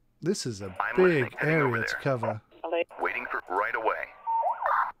 This is a I'm big listening. Heading over area to there. cover. Adelaide. Waiting for right away.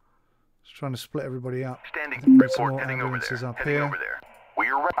 Just trying to split everybody up. Standing. I think there's some Report. more Heading over ambulances there. up Heading here. over there.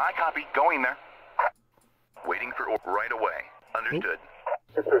 I copy. Going there. Waiting for right away. Understood.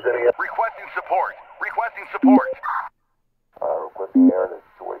 If there's any Requesting support. Requesting support. requesting air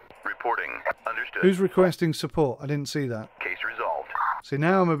situation. Reporting. Understood. Who's requesting support? I didn't see that. Case resolved. See,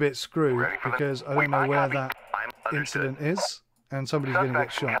 now I'm a bit screwed Ready for the- because I don't know where copy. that I'm understood. incident is, and somebody's going to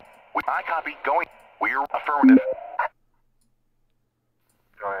get Suspect- shot. I copy. Going. We're affirmative.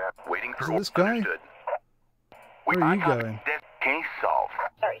 Waiting for Is it this guy? Understood. Where are I you copy. going? Dead case solved.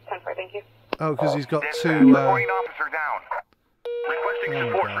 Sorry, 10-4, thank you. Oh, because he's got Dispatch, two reporting officer down. Requesting Oh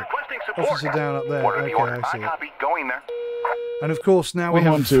my support. God. Requesting support. officer down up there. What are the Okay, orders? I see I it. copy. Going there. And of course, now we have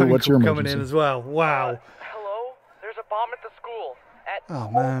a 112, phone what's your call coming in emergency? as well. Wow. Hello? There's a bomb at the school. At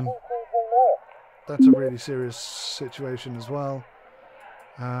Oh man, that's a really serious situation as well.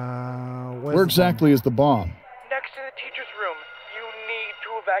 Where's Where the exactly is the bomb? next to the teacher's room. You need to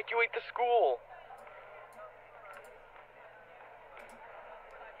evacuate the school.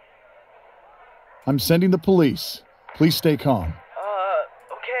 I'm sending the police. Please stay calm.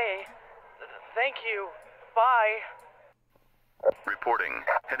 Okay. Thank you. Bye. Reporting.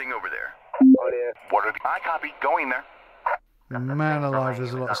 Heading over there. Oh, yeah. What are the... I copy. Going there. bomb? Man alive,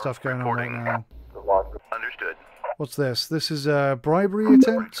 there's a lot of stuff going on right now. Understood. What's this? This is a bribery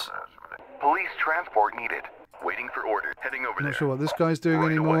attempt? Police transport needed. Waiting for orders. Heading over I'm there. not sure what this guy's doing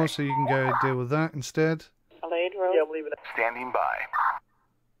Right anymore, away. so you can go deal with that instead. Adelaide Road. Yeah, I'm leaving Standing by.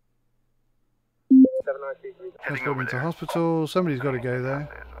 7933. Let's Heading go over into there. hospital. Somebody's got to go there.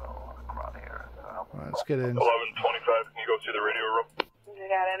 Right, let's get in. 1125, can you go to the radio room? You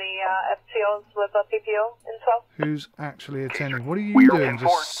got any FTOs with a PPO in 12? Who's actually attending? What are you We're doing? 10-4.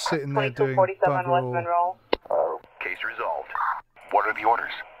 Just sitting there doing 2247 bugger West all. Monroe. Case resolved. What are the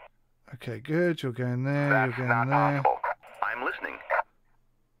orders? Okay, good. You're going there. That's You're not going there. possible. I'm listening.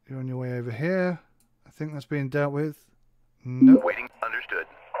 You're on your way over here. I think that's being dealt with. Nope. Waiting. Understood.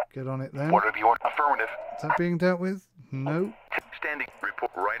 Get on it then. What are the orders? Affirmative. Is that being dealt with? No. Standing.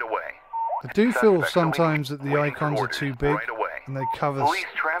 Report right away. I do feel Suspect sometimes that the waiting for icons are orders. too big Right away. and they cover Police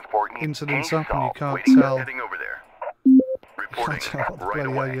transport needs incidents case up and you solved. can't Waiting. tell. Heading over there. you Reporting. can't tell what the right bloody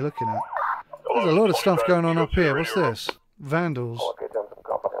hell away. you're looking at. There's a lot of stuff going on up here. What's this? Vandals.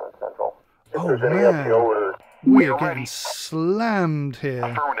 Oh man, we are getting slammed here.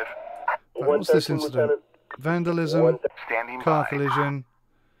 Right, Affirmative. what's this incident? Vandalism, Standing car by. collision.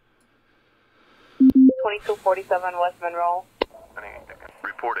 2247 West Monroe.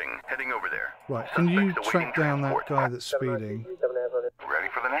 Reporting. Heading over there. Right, can you Suspect track awaiting down that transport. guy that's speeding? Ready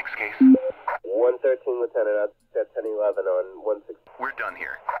for the next case. 113, Lieutenant. That's 1011 on 16. We're done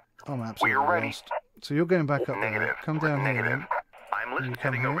here. I'm absolutely We're ready. lost. So you're going back up there. Negative. Come down here Negative. then. I'm listening. You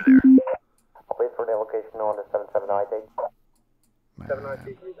come Heading here. over there. Wait for the location on the 779. Man.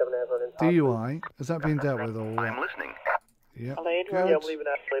 DUI, has that been dealt with or I'm what? listening. Yep. Adelaide Good. Road. Yeah, I'm leaving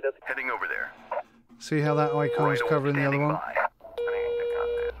Ashley. That's Heading over there. See how that icon is Right covering the other standing one? by.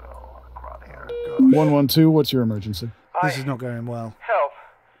 Oh, gosh. 112, what's your emergency? This is not going well. Help.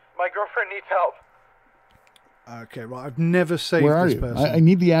 My girlfriend needs help. Okay, right. I've never saved Where are this you? person. I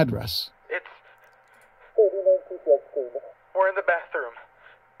need the address. It's... We're in the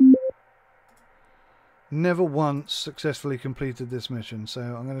bathroom. Never once successfully completed this mission, so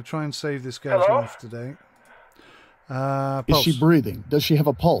I'm going to try and save this guy's Hello? life today. Is Pulse. she breathing? Does she have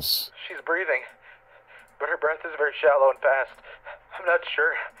a pulse? She's breathing, but her breath is very shallow and fast. I'm not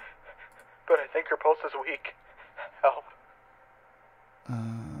sure, but I think her pulse is weak. Help.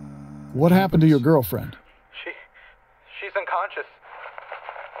 What happened to your girlfriend? She's unconscious.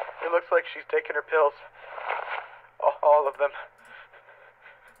 It looks like she's taken her pills. All of them.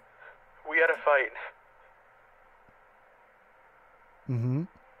 We had a fight. Mm-hmm.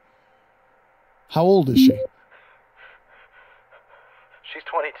 How old is she? She's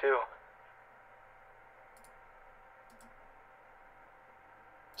 22.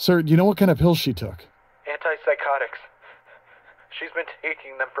 Sir, do you know what kind of pills she took? Antipsychotics. She's been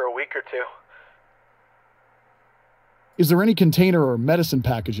taking them for a week or two. Is there any container or medicine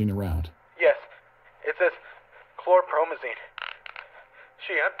packaging around? Yes. It says chlorpromazine.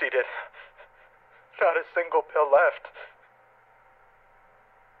 She emptied it. Not a single pill left.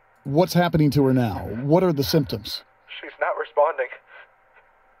 What's happening to her now? What are the symptoms? She's not responding.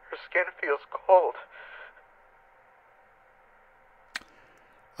 Her skin feels cold.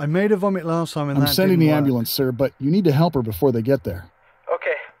 I made her vomit last time and I'm that sending didn't the work. ambulance, sir, but you need to help her before they get there.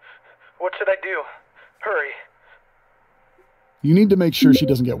 Okay. What should I do? Hurry. You need to make sure she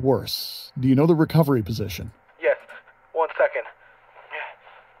doesn't get worse. Do you know the recovery position? Yes. 1 second.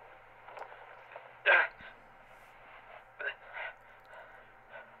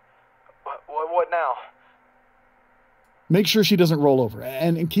 What now? Make sure she doesn't roll over,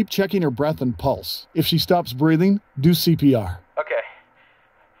 and keep checking her breath and pulse. If she stops breathing, do CPR. Okay.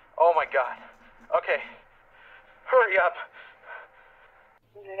 Oh my god. Okay. Hurry up.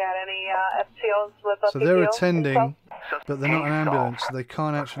 You got any FTOs with So they're PPO attending, info? but they're not an ambulance, so they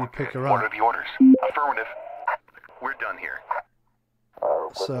can't actually pick her What are up. the orders? Affirmative. We're done here.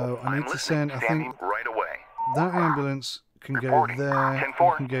 So I need to send, I Standing think right away. that ambulance can go Reporting. there,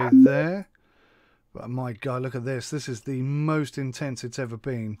 10-4. can go there. But my God, look at this. This is the most intense it's ever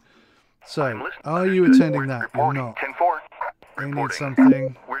been. So, I'm listening. are you Understood. attending that? You're Reporting. not. 10-4. They need Reporting.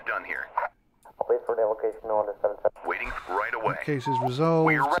 something. We're done here. Wait for the location on the 77. Waiting right away. That case is resolved.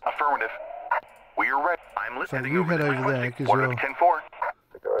 We are affirmative. We are ready. I'm So listening. you head over there because you're 10-4.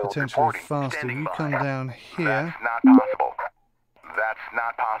 potentially Reporting. faster. Standing You by. come down here. That's not possible. That's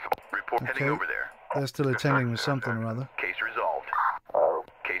not possible. Report Okay. heading over there. They're still attending with something or other. Case resolved.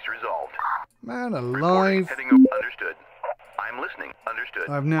 Case resolved. Man Reporting. alive. Heading over. Understood. I'm listening. Understood.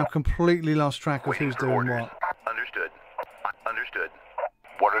 I've now completely lost track of Waiting who's for doing orders. what. Understood. Understood.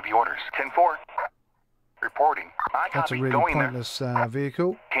 What are the orders? 10-4. Reporting. I That's a copy. really Going there. pointless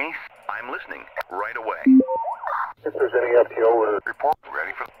vehicle. Case. I'm listening. Right away. If there's any FTO order, Report.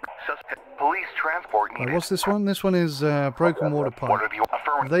 Ready for suspect. Police transport Right, needed. what's this one? This one is broken water What pipe. are the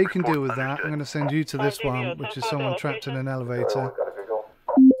affirmative? They can Report. deal with that. I'm Understood. going to send you to this Five one, DVO, which is 10-5 someone trapped in location. an elevator. got a visual.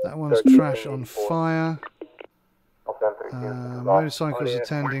 That one's trash on fire. Motorcycles We're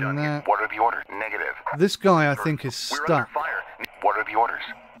attending done here. that. What are the orders? Negative. This guy, I think, is We're under stuck. fire. What are the orders?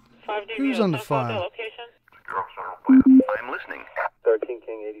 5 DVO, Who's under 10-5 fire? location. I'm listening. 13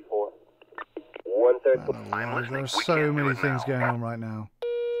 King 84. 113. Man I'm alive, listening. there are We so can't do many it things now. going on right now.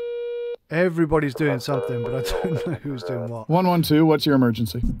 Everybody's doing something, but I don't know who's doing what. 112, what's your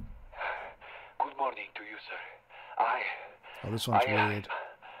emergency? Good morning to you, sir. Oh, this one's I, weird.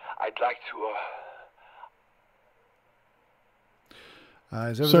 I'd like to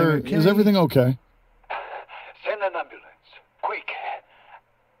Is everything Sir, okay? is everything okay? send an ambulance. Quick.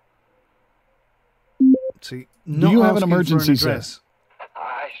 See, Do not you have an asking for emergency, sir? address.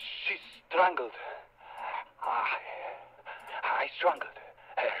 She's strangled. I strangled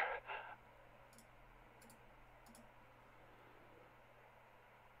her.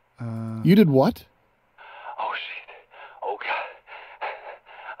 You did what? Oh, shit. Oh, God.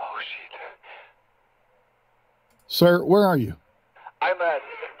 Oh, shit. Sir, where are you? I'm at...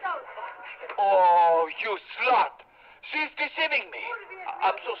 Oh, you slut! She's deceiving me.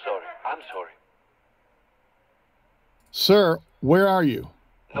 I'm so sorry. I'm sorry. Sir, where are you?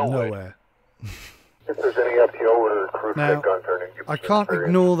 Nowhere. If there's any FTO order, crew Now, check gun turning. I can't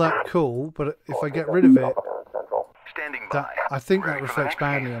ignore that call, but if I get rid of it, Standing by. that I think that Ready for the reflects next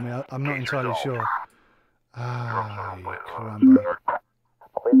badly case. on me. I'm not Case entirely resolved. sure. Ah, you caramba.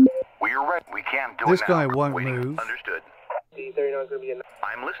 We are ready. We can't do This it now. guy won't Waiting. move. Understood. D39 going to be a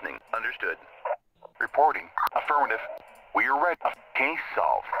I'm listening. Understood. Reporting. Affirmative. We are ready. Case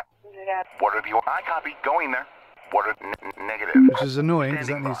solved. You got What are the... I copy. Going there. What are... negative. Which is annoying because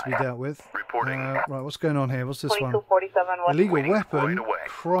that Standing needs to be by. dealt with. Reporting. Right, what's going on here? What's this one? 2247 West. Illegal Waiting weapon? right away.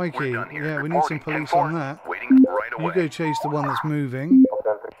 Crikey. We're done here. Yeah, we need some Reporting. police 10-4. on that. Waiting right away. You go chase the one that's moving.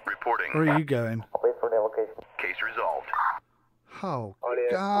 Reporting. Where are you going? Wait for the location. Case resolved. Oh,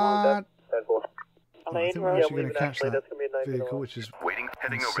 Audio. God. 10-4. Oh, I Lade think we're Road. actually going to catch that That's going to be a 9 vehicle, which is Waiting.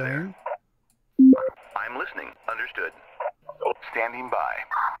 Heading over there. insane. I'm listening. Understood. Standing by.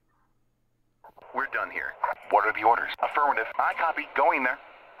 We're done here. What are the orders? Affirmative. I copy. Going there.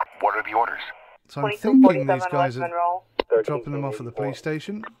 What are the orders? So I'm thinking 2247 these guys West are Monroe. dropping them off at the police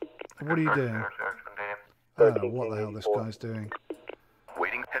station. What are you doing? I don't know what the hell this guy's doing.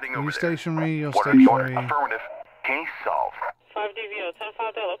 Waiting. Heading Are over you there. stationary? You're What are the orders? stationary. Affirmative. Case solved. 5 DVO,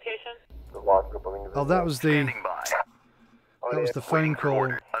 Oh, that was the Standing by. phone call.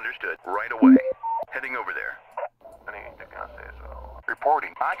 Understood. Right away. Heading over there. Reporting.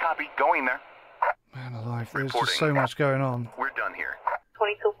 I copy. Going there. Man alive, there's just so much going on. We're done here.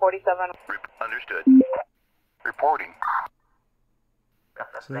 2247. Understood. Reporting.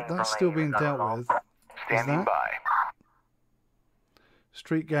 So that's still being dealt with. Standing that? by.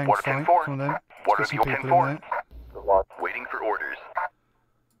 Street gang What fight. 10-4? Come on then. What Get are some the people 10-4? in Waiting for orders.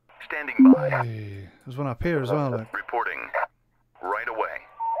 Standing by. there. Hey, there's one up here as well. Look. Reporting. Right away.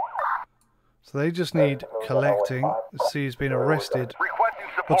 So they just need collecting. Let's see who's been arrested. Requesting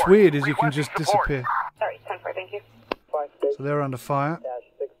support. What's weird is you can Requesting just support. disappear. Sorry, 10-4, thank you. So they're under fire.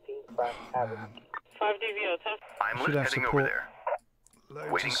 5 DVO, 10. I'm Should have heading over support. there.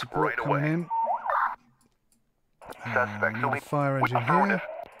 Loads Waiting of support right coming away. in. Suspect Another fire engine affirmative. here.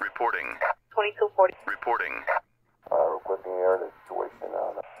 Reporting. 2240. Reporting. Requesting air situation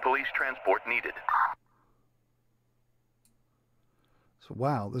on. Police transport needed. So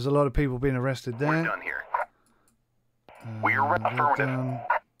wow, there's a lot of people being arrested We're there. done here. We're They're affirmative. done.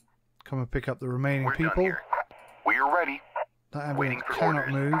 Come and pick up the remaining We're done people. here. We are ready. That Waiting ambulance for cannot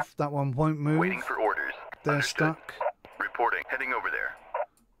orders. move. That one won't move. Waiting for orders. They're Understood. stuck. Reporting. Heading over there.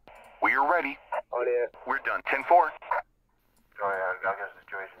 We are ready. Oh, yeah. We're done. 10-4.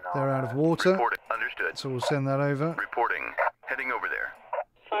 They're out of water. Reporting. Understood. So we'll send that over. Reporting. Heading over there.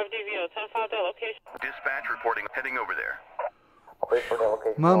 5 DVO, 10-5, that location. Dispatch reporting. Heading over there.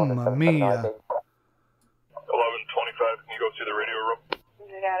 Mamma mia. 1125, can you go to the radio room?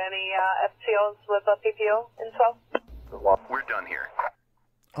 You got any FTOs with a PPO info? We're done here.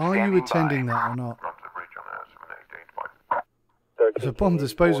 Are you attending that or not? There's a bomb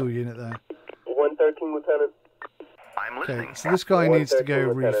disposal unit there. 113, Lieutenant. I'm Okay, listening. so this guy needs to go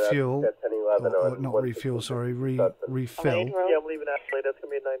 113, Lieutenant. refuel. That's 1011 Or on not 116. refuel, sorry, refill. Yeah, I'm leaving Ashley. That's going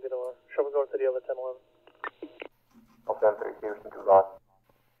to be a 90 to 1. Shovel's going to the other 1011.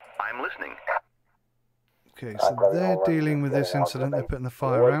 I'm listening. Okay, so they're dealing with this incident. They're putting the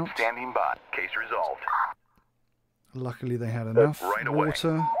fire out. Standing by. Case resolved. Luckily they had enough Right away.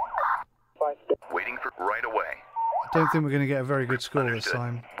 water. Waiting for right away. I don't think we're going to get a very good score this Understood.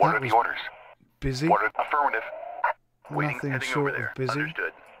 time. What That are the was orders? busy. What are affirmative? Waiting. Nothing Heading short over there. of busy.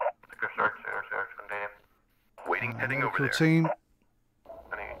 Understood. Waiting. Heading over Medical there. team.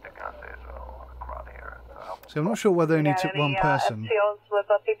 See, I'm not sure why they only You got took any one person. FTOs with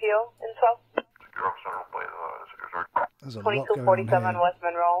a PPO info? There's a lot going on 2247 here. West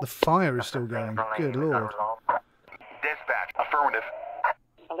Monroe. The fire is still going. Good lord. Dispatch. Affirmative.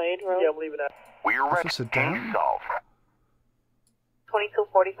 Lade Road. Yeah, I'm leaving Ashley. We are ready. Officer Case down. solved.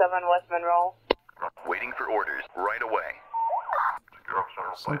 2247 West Monroe. Waiting for orders. Right away.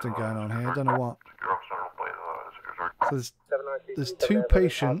 Something going on here. I don't know what. So there's two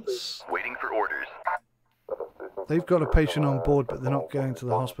patients. Waiting for orders. They've got a patient on board, but they're not going to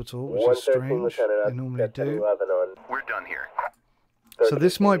the hospital, which is 113, strange. Lieutenant. They normally That's do. 1011 on. We're done here. So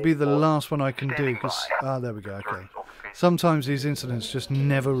this might be the last one I can do, because... Ah, there we go, okay. Sometimes these incidents just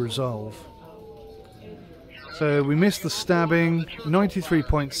never resolve. So we missed the stabbing,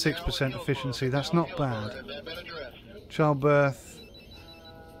 93.6% efficiency, that's not bad. Childbirth,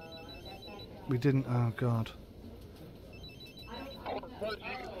 we didn't, oh god.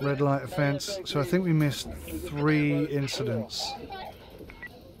 Red light offence, so I think we missed 3 incidents.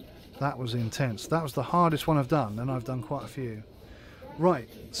 That was intense. That was the hardest one I've done, and I've done quite a few. Right,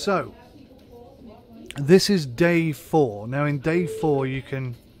 so this is day 4. Now in day 4 you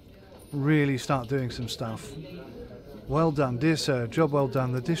can really start doing some stuff. Well done, dear sir, job well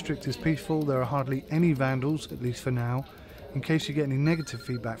done. The district is peaceful, there are hardly any vandals, at least for now. In case you get any negative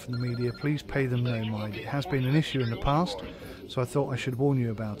feedback from the media, please pay them no mind. It has been an issue in the past, so I thought I should warn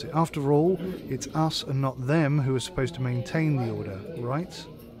you about it. After all, it's us and not them who are supposed to maintain the order, right?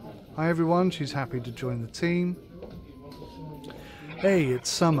 Hi everyone, she's happy to join the team. Hey, it's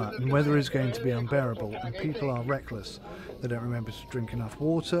summer and weather is going to be unbearable and people are reckless. They don't remember to drink enough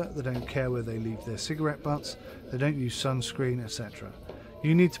water, they don't care where they leave their cigarette butts, they don't use sunscreen, etc.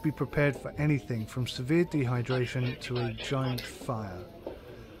 You need to be prepared for anything from severe dehydration to a giant fire.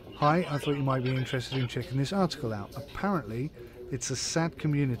 Hi, I thought you might be interested in checking this article out. Apparently, it's a sad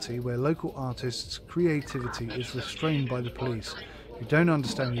community where local artists' creativity is restrained by the police, who don't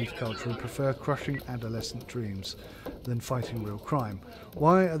understand youth culture and prefer crushing adolescent dreams than fighting real crime.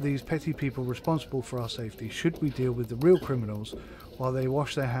 Why are these petty people responsible for our safety? Should we deal with the real criminals while they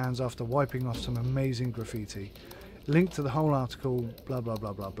wash their hands after wiping off some amazing graffiti? Link to the whole article, blah blah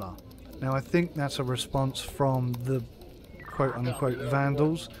blah blah blah. Now I think that's a response from the quote-unquote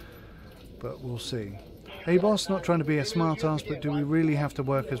vandals, but we'll see. Hey boss, not trying to be a smart-ass, but do we really have to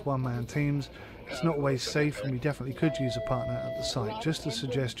work as one-man teams? It's not always safe, and we definitely could use a partner at the site. Just a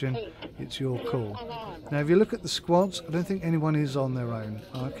suggestion, it's your call. Now, if you look at the squads, I don't think anyone is on their own.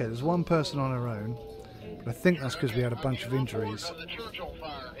 Oh, okay, there's one person on her own, but I think that's because we had a bunch of injuries.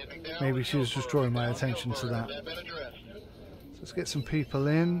 Maybe she was just drawing my attention to that. So let's get some people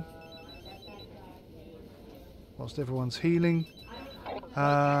in whilst everyone's healing.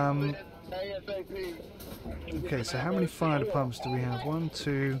 Okay, so how many fire departments do we have? 1,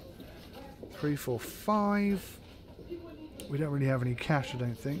 2, 3, 4, 5. We don't really have any cash, I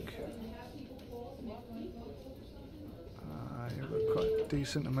don't think. You've got quite a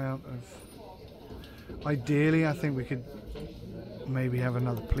decent amount of... Ideally, I think we could maybe have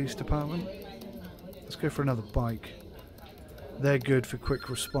another police department. Let's go for another bike. They're good for quick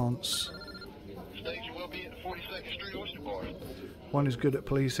response. One who's good at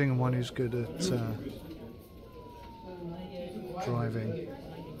policing and one who's good at driving.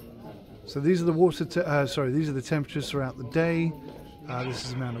 So these are the these are the temperatures throughout the day. This is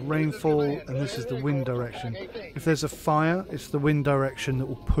the amount of rainfall, and this is the wind direction. If there's a fire, it's the wind direction that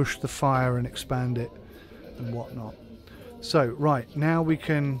will push the fire and expand it and whatnot. So right, now we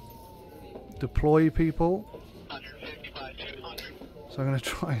can deploy people. So I'm going to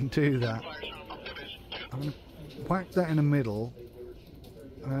try and do that. I'm going to whack that in the middle.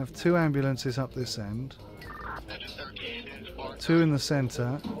 I have 2 ambulances up this end, 2 in the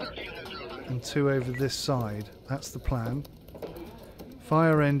centre, and 2 over this side. That's the plan.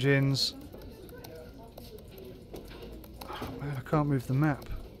 Fire engines. Oh man, I can't move the map.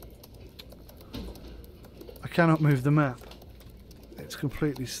 I cannot move the map. It's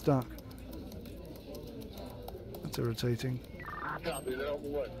completely stuck. That's irritating.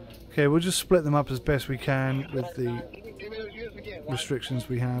 Okay, we'll just split them up as best we can with the restrictions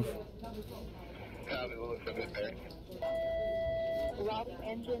we have.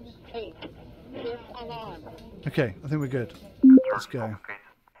 Okay, I think we're good. Let's go.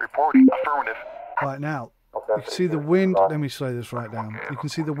 Reporting. Affirmative. Right now, you can see the wind. Let me slow this right down. You can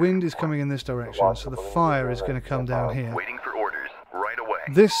see the wind is coming in this direction, so the fire is going to come down here. Waiting for orders right away.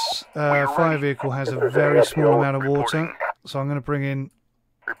 This fire vehicle has a very small amount of water, so I'm going to bring in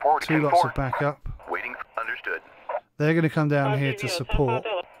 2 lots of backup. Waiting. Understood. They're going to come down here to support.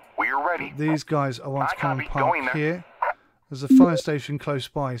 We are ready. These guys I want to come and park here. There's a fire station close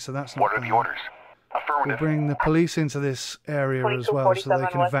by, so that's not What are bad. the orders? We'll Affirmative. bring the police into this area as well, so they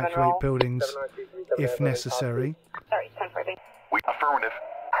can evacuate buildings if necessary. Sorry, 1040. Affirmative.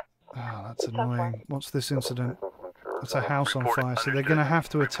 Oh, that's annoying. What's this incident? It's a house on fire, so they're going to have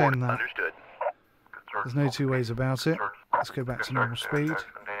to attend that. Understood. There's no 2 ways about it. Let's go back to normal speed.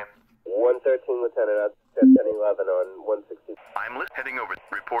 113, Lieutenant, 1011 on 160. I'm heading over.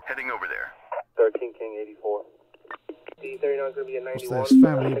 Report. Heading over there. 13 King 84. D39 is going to be a What's 91. this?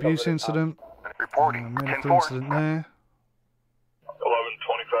 Family abuse incident. Reporting. Medical 10-4. incident there.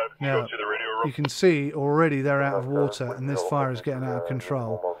 1125. Now, Go to the radio room. you can see already they're out of water and this fire is getting out of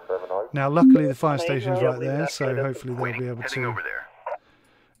control. Now, luckily the fire station's right there, so hopefully they'll be able Heading to over there.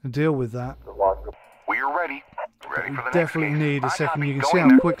 deal with that. We are ready. Ready We for the definitely next need a case. second. You can see Going how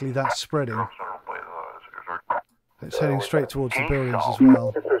there. quickly that's spreading. It's heading straight towards the buildings as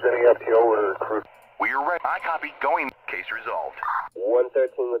well. If there's any FTO order, crew. We are ready. I copy. Going. Case resolved.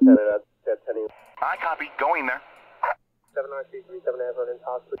 113, Lieutenant, 1011. I copy. Going there. 7937 in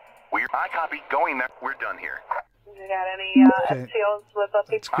hospital. I copy. Going there. We're done here. You got any Okay. FTOs with That's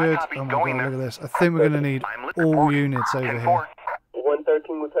people? good. copy. Oh my Going god, there. look at this. I think we're going to need I'm all reporting. units over 10-4. here.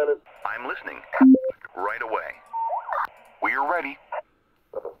 113, Lieutenant. I'm listening. Right away. We are ready.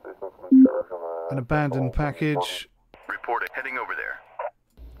 An abandoned package. Reporting. Heading over there.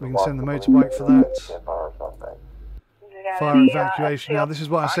 We can send the motorbike for that. You got Fire any, evacuation. Now, this is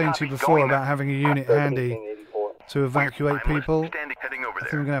what I was saying to you before about having a unit 13 handy King 84. to evacuate people. Standing. Heading over I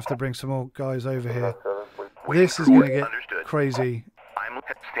think there. we're going to have to bring some more guys over here. This is going to get Understood. crazy. I'm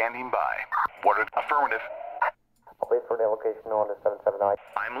standing by. What are affirmative? Wait for the location on the 779.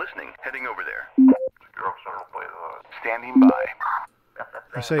 I'm listening. Heading over there. Standing by.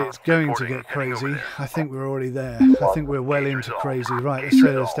 I say it's going to get crazy. I think we're already there. I think we're well into crazy. Right, let's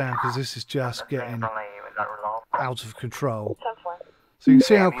slow this down because this is just getting out of control. So you can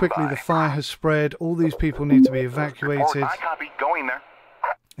see how quickly the fire has spread. All these people need to be evacuated. I copy. Going there.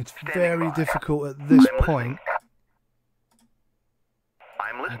 It's very difficult at this point.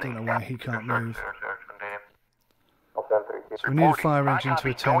 I'm I listening. don't know why he can't move. Okay, So we need a fire engine to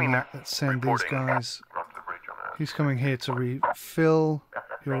attend that. Let's send these guys. He's coming here to refill.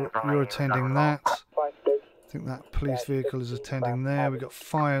 You're attending that. I think that police vehicle is attending there. We've got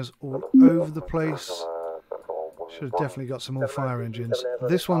fires all over the place. Should have definitely got some more fire engines.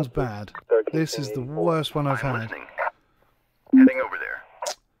 This one's bad. 13 This is the worst one I've I'm had. listening. Heading over there.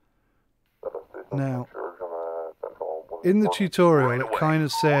 Now, in the tutorial, it kind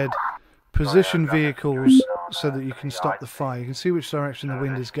of said position vehicles so that you can stop the fire. You can see which direction the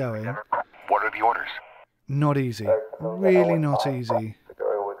wind is going. What are the orders? Not easy. Really not easy.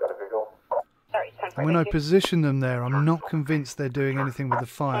 And when I position them there, I'm not convinced they're doing anything with the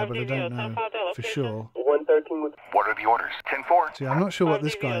fire, but I don't know for sure. 113 with... What are the orders? 10-4. See, I'm not sure what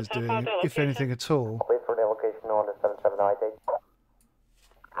this guy is doing, if anything at all. Wait for the location on the 779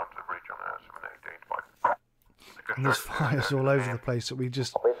 And there's fires all over the place that we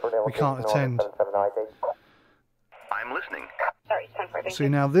can't attend. I'm listening. Sorry, 10-4. See,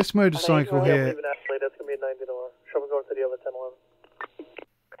 now this motorcycle here, That's gonna be a 90 door. Show me going to the other 1011.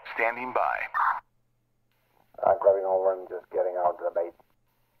 Standing by. I'm grabbing over and just getting out the bait.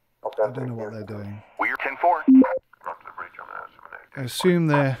 I don't know what they're doing. We're 10-4. I assume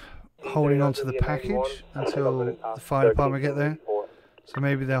they're holding on to the package until the fire department get there. So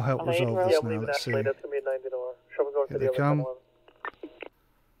maybe they'll help resolve this now. Let's see. That's gonna be a 90 door. Show me going Here to they the come. other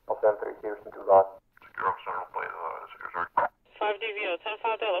 1011. 5 DVO,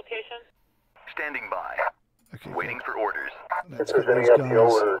 10-5 that location. Standing by. Okay, Waiting for orders. let's get those guys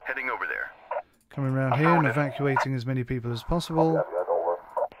Heading over there. coming around here and evacuating as many people as possible.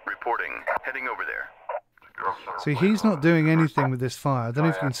 Reporting. Heading over there. See, he's not doing anything with this fire. I don't know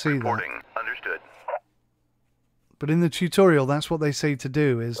if you can see that. Reporting. Understood. But in the tutorial, that's what they say to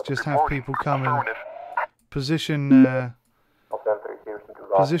do, is just have people come and Affirmative. position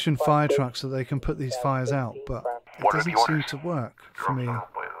position fire trucks so they can put these fires out. But it doesn't seem to work for me.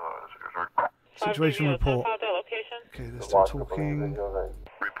 Situation report. Okay, they're still talking.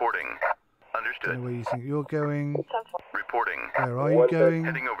 Reporting. Don't Understood. know where you think you're going. Reporting. Where are you going?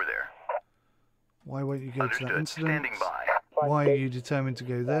 Heading over there. Why won't you go to that Understood. incident? Standing by. Why are you determined to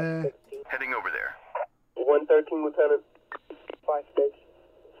go there? Heading over there. 113 Lieutenant. 5 stage.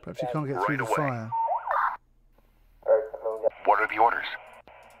 Perhaps you can't get through the Right away. fire. What are the orders?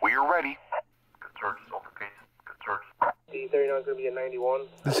 We are ready. D39 is going to be a 91.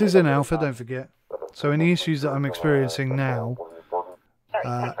 This is in alpha, don't forget. So any issues that I'm experiencing now,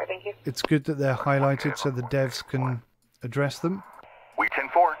 it's good that they're highlighted so the devs can address them. We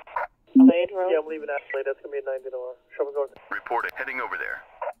 10-4. Adelaide Road. Yeah, I'm leaving Adelaide. That's gonna be a 90 door. Show me going. Reporting. Heading over there.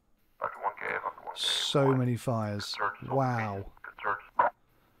 So many fires. Wow.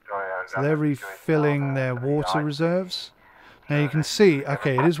 So they're refilling their water reserves. Now you can see,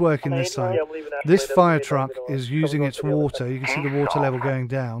 okay, it is working this time. This fire truck is using its water. You can see the water level going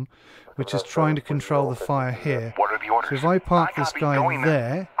down, which is trying to control the fire here. What are the orders? So if I park I this copy, guy going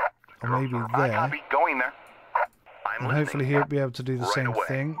there, or maybe I there, copy. Going there. I'm and listening. hopefully he'll be able to do the Right same away.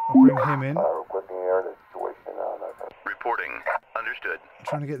 thing. I'll bring him in. Reporting. Understood.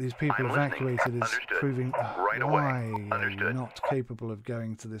 Trying to get these people I'm listening. evacuated is Understood. proving Right away. why are you Understood. not capable of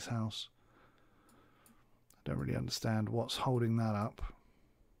going to this house. I don't really understand what's holding that up.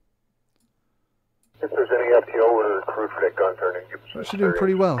 If there's any FTO or crew for that gun turning, give us They're actually doing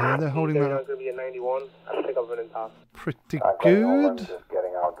pretty well here. They're holding that D39 up is going to be a 91. I think I've been in top. pretty good. Just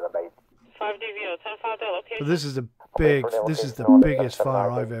getting out the bait. 5 DVO, 10-5 that location. But this is the biggest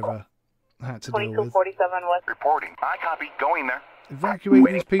fire I've ever had to deal with. 2247 West. Reporting. I copy. Going there. Evacuate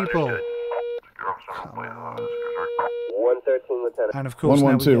these people. Understood. Come on. 113 Lieutenant. And of course now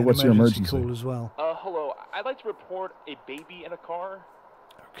we 112, get an what's your emergency emergency? call as well. Hello. I'd like to report a baby in a car.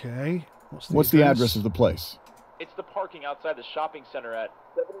 Okay. What's the address of the place? It's the parking outside the shopping center at...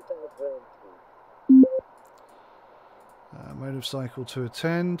 Motorcycle to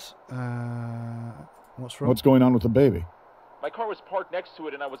attend. What's wrong? What's going on with the baby? My car was parked next to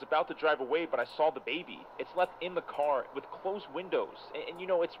it, and I was about to drive away, but I saw the baby. It's left in the car with closed windows. And you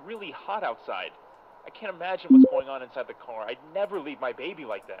know, it's really hot outside. I can't imagine what's going on inside the car. I'd never leave my baby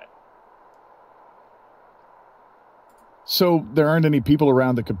like that. So there aren't any people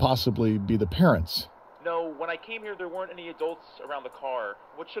around that could possibly be the parents? No, when I came here, there weren't any adults around the car.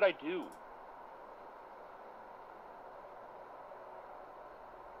 What should I do?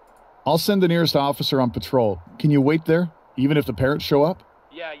 I'll send the nearest officer on patrol. Can you wait there, even if the parents show up?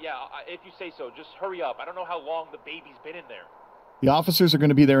 Yeah, if you say so. Just hurry up. I don't know how long the baby's been in there. The officers are going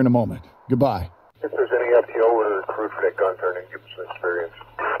to be there in a moment. Goodbye. If there's any FTO or crew for that gun turning, give us some experience.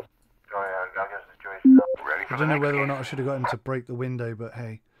 Ready for I the don't know next whether or case. not I should have got him to break the window, but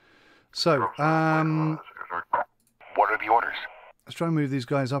hey. So, What are the orders? let's try and move these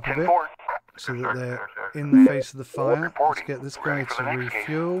guys up a bit 10-4. so that they're in the face of the fire. Let's Reporting. get this guy Ready for to the next case.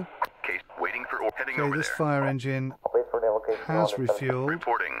 refuel. Case waiting for heading Okay, over this there. fire engine Wait for the location on has the refueled,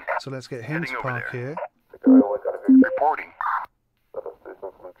 Reporting. so let's get him to Heading over park there. here. Reporting.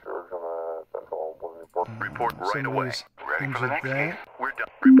 Report right away. Somebody's Ready for the injured next there. case? We're done.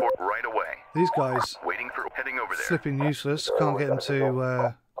 Report right away. These guys Waiting for heading over there. flipping useless. Can't get them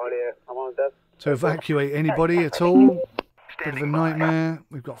Oh yeah, I'm on desk. to evacuate anybody at all. Bit of a nightmare.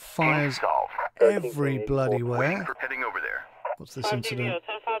 We've got fires every bloody Waiting where. for heading over there. What's this 5 incident? DVO,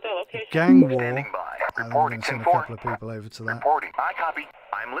 10-5 their location. Gang war. Standing by. I'm Reporting going to send a 10-4. couple of people over to that. Reporting. I copy.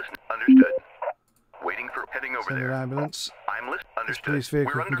 I'm listening. Understood. Waiting for heading over Send an there. ambulance. I'm listening. This Understood. police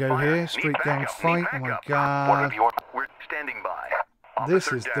vehicle We're can under go fire. here. Need Street gang backup. fight. Need Oh my backup. What god. are the orders? We're standing by. This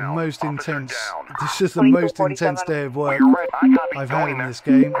Officer is the down. most Officer intense. down. This is the most intense day of work We're ready. I copy. I've had Going in there. this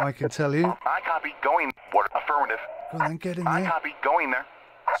game. I can tell you. I copy. Going. What? Affirmative. Go on then, get in I there. copy. Going there.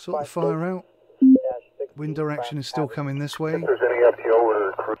 Sort the fire out. Wind direction is still coming this way. If there's any FTO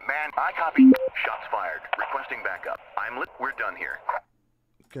or crew. Man, I copy. Shots fired. Requesting backup. I'm lit. We're done here.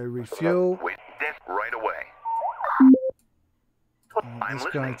 Go refuel. Wait. This right away. I'm This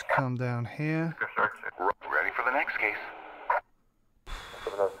listening. guy to come down here. Ready for the next case.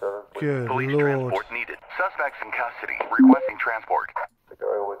 Good Police lord. transport needed. Suspects in custody. Requesting transport.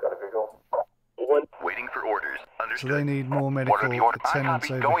 Waiting for orders. So Understood. they need more What medical are the orders? I attendants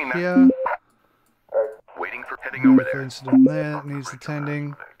copy. over Going there. here. Waiting for heading over Medical there. incident there that needs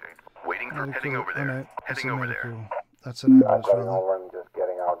attending. Waiting for heading Medical. over Oh there. no, that's Heading a over there. medical. That's an ambulance rather. and just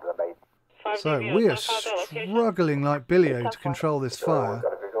getting out of the base. 5 So DVO, we are 10-5 their location. struggling like Billio to control this fire.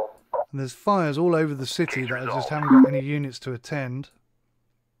 And there's fires all over the city that I just haven't got any units to attend.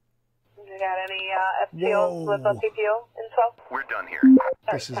 You got any FTOs with Whoa. PPO info? We're done here.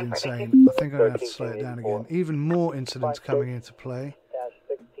 This is insane. I think I'm going to have to slow it down again. Even more incidents coming into play.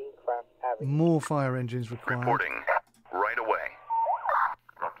 More fire engines required. Reporting. Right away.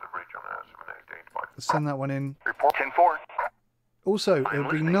 Let's send that one in. Report 10-4. Also, it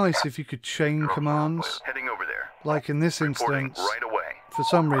would be nice if you could chain commands. Heading over there. Like in this Reporting instance, right away. for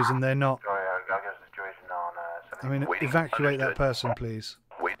some reason they're not. I mean, Waiting. evacuate that Understood. person, please.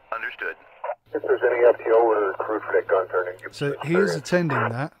 Wait. Understood. If there's any FTO or crew for that gun turning, you So he is attending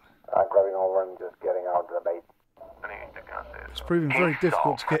that. I'm grabbing over and just getting out of the base. It's proving very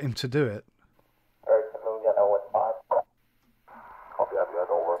difficult to get him to do it. Copy that,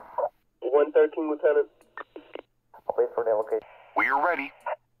 over. 113, Lieutenant. I'll wait for the location. We are ready.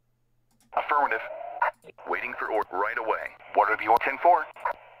 Affirmative. Waiting for order right away. What are the orders? 10-4.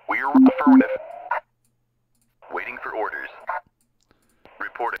 We are affirmative. Waiting for orders.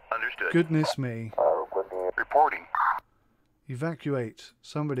 Reporting. Understood. Goodness me. Reporting. Evacuate.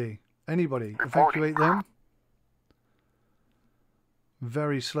 Somebody. Anybody. Reporting. Evacuate them.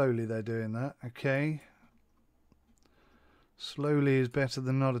 Very slowly they're doing that. Okay. Slowly is better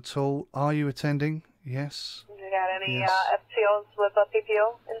than not at all. Are you attending? Yes. You got any Yes. FTOs with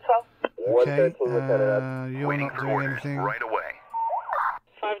PPO info? Okay. 113, Lieutenant. You're Waiting not for doing orders anything. right away.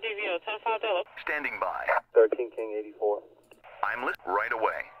 5 DVO, 10-5 their location. Standing by. 13 King 84. I'm lit right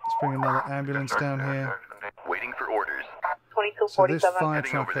away. Let's bring another ambulance down here. Waiting for orders. So this 2247. fire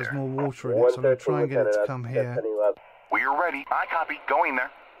Heading truck over has there. more water in it, so I'm going to 113, try and get it to Lieutenant. come That's here. 1011. We are ready. I copy. Going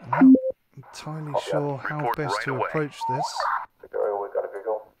there. I'm not entirely sure how Report best right to away. approach this. We got a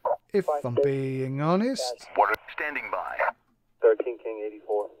vehicle. If I'm being honest. What are standing by? 13 King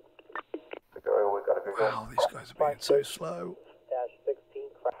 84. We got a vehicle. Wow, these guys are being so slow. Dash 16.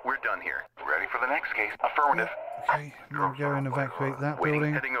 We're done here. Ready for the next case. Affirmative. Okay, I'm going to go and evacuate that Waiting.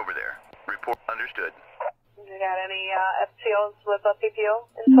 building. Heading over there. Report. Understood. You got any FTOs with PPO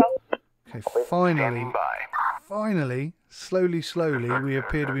info? Okay, Standing by. finally, slowly, we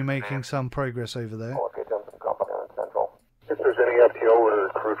appear to be making some progress over there. Okay, Johnson, Central. If there's any FTO or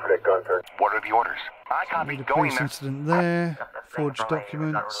crew for that gun turn. What are the orders? I copy. Need a Going police there. incident there. Forged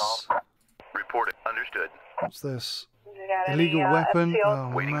documents. Reported. Understood. What's this? You got Illegal any weapon.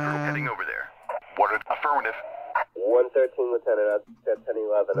 FTOs? Oh Waiting for heading man. over there. What are affirmative? 113, Lieutenant. That's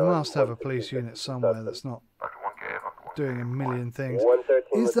 1011. We must have a police unit somewhere that's not doing a million things.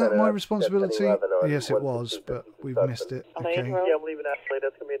 113, Is that my Lieutenant. responsibility? 1011 on Yes, it was, 116, but we've 57. missed it. Lane Okay. Road. Yeah, I'm leaving Ashley.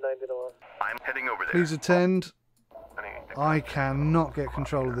 That's going to be a 90 to 1. I'm heading over there. Please attend. I cannot get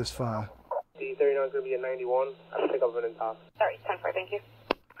control of this fire. D39 is going to be a 91. I'll pick up an top. Sorry, 10-4, thank you.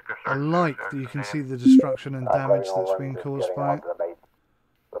 I like that you can see the destruction and damage that's been caused by it.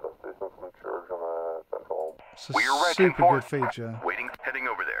 It's a We are ready. super 10-4. good feature. Waiting. Heading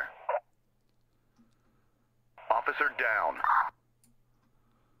over there. Officer down.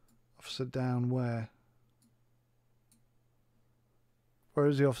 Officer down where? Where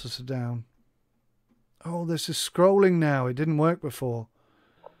is the officer down? Oh, this is scrolling now. It didn't work before.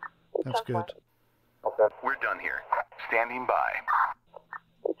 That's good. We're done here. Standing by.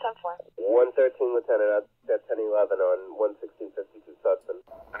 10-4. 113, Lieutenant. That's 1011 on 11652 Sutton.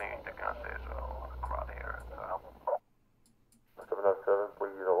 707,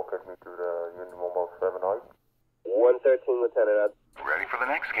 please locate me to the Union Mobile 7-8. 113, Lieutenant. Ready for the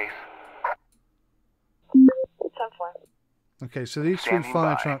next case. 10-4. Okay, so these three Standing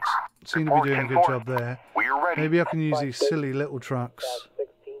fire by. trucks seem to be Report doing a good 10-4. job there. We're ready. Maybe I can use these silly little trucks.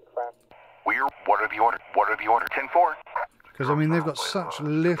 What are the orders? What are the orders? 10-4. Because, I mean, they've got such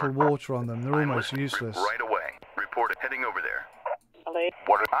little water on them, they're I'm almost listening. useless. Right away. Report it. Heading over there. Late.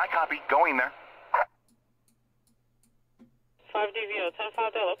 What are... I copy. Going there. 5 DVO,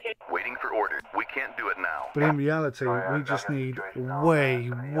 10-5 Delta, okay. Waiting for orders. We can't do it now. But in reality, we just need way,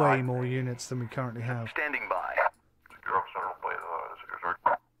 way more units than we currently have. Standing by.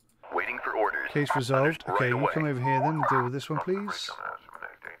 Waiting for orders. Case resolved. Right Okay, you away. come over here then and deal with this one, please.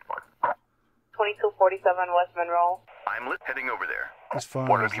 2247 West Monroe. I'm heading over there. This fire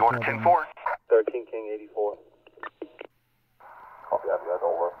What are is the the order? problem. 10-4. 13 King 84. Copy that,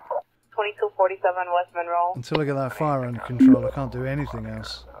 over. 2247 West Monroe. Until I get that fire under control, I can't do anything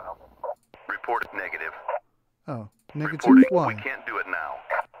else. Report negative. Oh, negative Reporting. why? We can't do it now.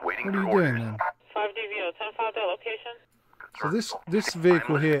 Waiting What are for you orders. doing then? 5 DVO, 10-5 Delta, location. So this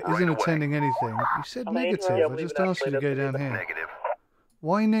vehicle here Right isn't away. attending anything. You said negative. I just asked you to go down here. Negative.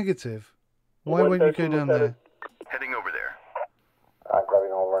 Why negative? Why won't you go down there? Heading over there. I'm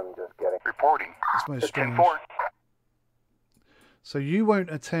grabbing over and just getting. Reporting. That's most strange. 10-4. So you won't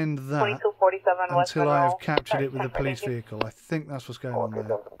attend that 2247 West until I Monroe. have captured it with a Sorry, police thank you. vehicle. I think that's what's going on Okay,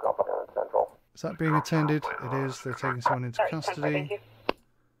 there. some company on Central. Is that being attended? It is. They're taking someone into Sorry, 10-4, thank custody. you.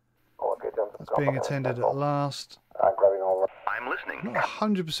 Okay, some That's company being on attended at Central. last. I'm grabbing over. I'm listening. Not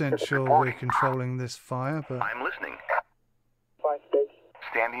 100% sure we're controlling this fire, but I'm listening. 5 stage.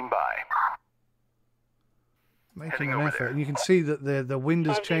 Standing by. making Heading an over effort. there. And you can see that the wind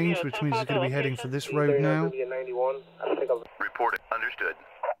has 5 changed, DVO, which means it's going to be 10-5 heading for location. this road now. 91. I'll pick up. Report it. Understood.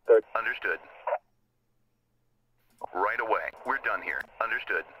 Third. Understood. Right away. We're done here.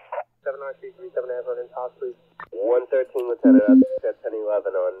 Understood. 79337 Avenue in House, please. 113, Lieutenant. At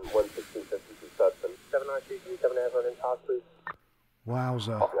 1011 on 11652 Sutton. 79337 Avenue in House, please.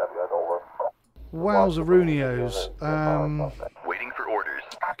 Wowza. Copy that, over. Wowzaroonios. Waiting for orders.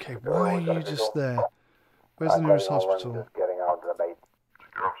 Okay, why are you just there? Where's the nearest hospital? Just getting out of the bait.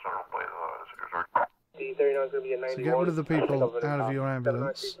 D39 is going to be a 91. So get rid of the people out of your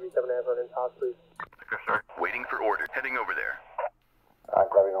ambulance. 79337 Avenue in House, please. Waiting for orders. Heading over there. I'm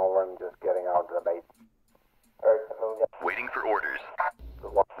grabbing over and just getting out of the bait. Waiting for orders.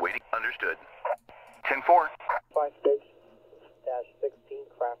 Waiting. Understood. 10-4. 5 stage. Dash 16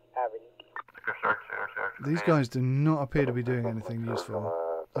 Craft Avenue. These guys do not appear to be doing anything useful.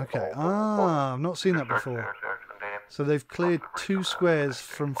 Okay, I've not seen that before. So they've cleared 2 squares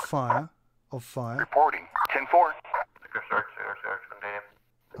from fire, Reporting. 10-4.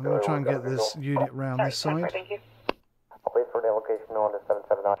 I'm going to try and get this unit round this Sorry, 10-4, side. thank you. Wait for the location on the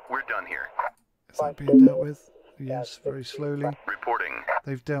 779. We're done here. Is that being dealt with? Yes, very slowly. Reporting.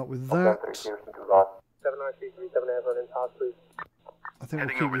 They've dealt with that. 79337 Avenue in House, please. I think we'll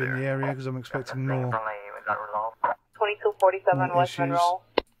Heading keep over you in there. the area because I'm expecting more. 2247 More West issues. Monroe.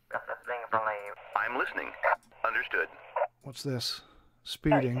 I'm listening. Understood. What's this?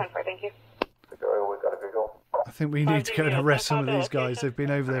 Sorry, Speeding. 10-4, thank you. We got a visual. I think we need to go and arrest some of these guys. They've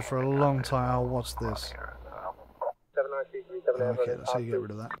been over there for a long time. Oh, what's this? 79337 Okay, let's how you get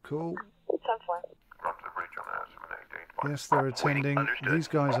rid of that. Cool. 10-4. Yes, they're attending. Understood. These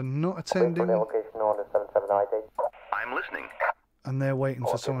guys are not Wait for attending, the location on the 779. I'm listening. and they're waiting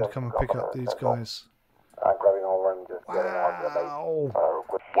for someone to come and pick up these guys. I'm grabbing over and just getting out of the bait. Wow.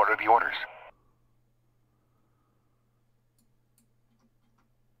 What are the orders?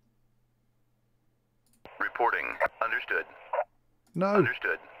 Reporting. Understood. No,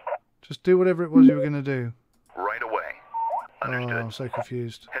 Understood. just do whatever it was you were going to do. Right away. Oh, Understood. I'm so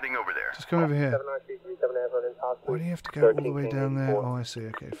confused. Heading over there. Just come over here. 79337 Avenue in House, Why please. do you have to go all the way down there? Oh, I see.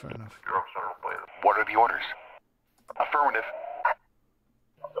 Okay, fair enough. What are the orders? Affirmative.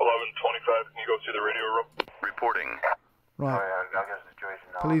 1125, can you go to the radio room? Reporting. Right.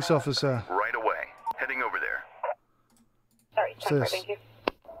 Police officer. Right away. Heading over there. Sorry, What's 10-4, this? thank you.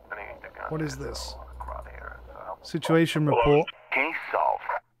 What is this? Situation report. Case solved.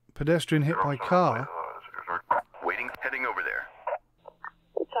 Pedestrian hit by car. Waiting. Heading over there.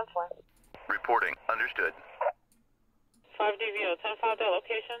 10-4. Reporting. Understood. 5 DVO, 10-5 Delta,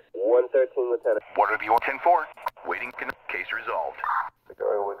 location. 113, Lieutenant. What are the orders? 10-4. Waiting. Case resolved. We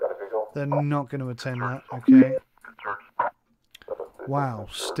got a visual. They're not going to attend that. Okay. Wow.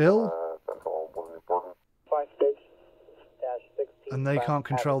 Still? Central was important. 5 stage. Dash 16. And they can't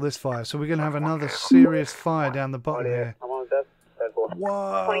control this fire. So we're going to have another serious fire down the bottom here. I'm on desk. 10-4.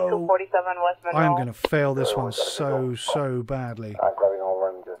 Whoa! 2247 West Monroe. I am going to fail this one so badly. I'm grabbing over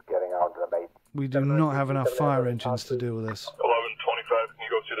and just getting out of the base. We do not have enough fire engines to deal with this. 1125, can you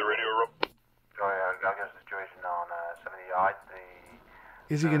go to the radio room? Sorry, I got a situation on 70 yards.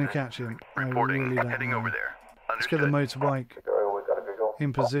 Is he going to catch him? I Reporting. really don't Heading know. over there. Let's get the Understood. motorbike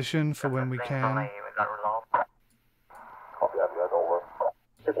in position for when we can. Copy, over.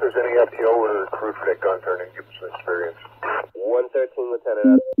 If there's any FTO or crew for that gun turning, give us some experience. 113,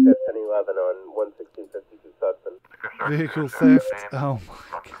 Lieutenant, at 1011 on 11652 Sudson. Vehicle theft. Oh my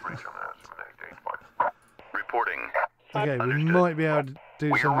god. Reporting. Okay, we might be able to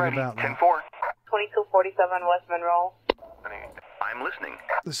do We're something ready. about that. 10-4. 2247 West Monroe. I'm listening.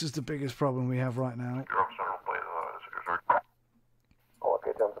 This is the biggest problem we have right now.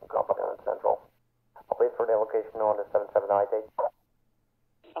 Okay, jump some company on Central. I'll wait for the location on the 7798.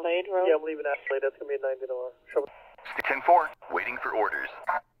 Adelaide Road? Yeah, I'm leaving Adelaide. That's going to be a 90 hour. 10-4. Waiting for orders.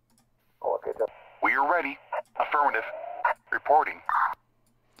 Okay, jump. We are ready. Affirmative. Reporting.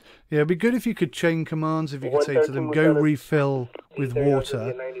 Yeah, it'd be good if you could chain commands, if you could say to them, go refill with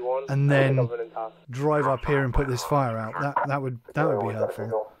water, and then drive up here and put this fire out. That would be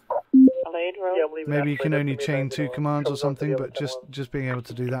helpful. Adelaide Road? Yeah, I'm leaving Maybe you can only chain 2 commands or something, but just being able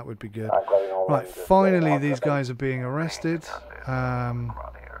to do that would be good. Right, finally these guys are being arrested.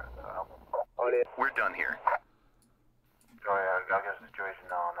 We're done here. Sorry, I got a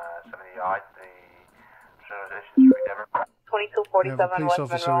situation on 70 yards. We have 2247 a police West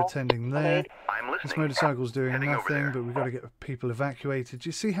officer Monroe. attending there. I'm This listening. motorcycle's doing Heading over nothing, there. but we've got to get people evacuated. Do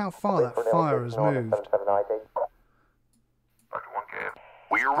you see how far that fire has moved?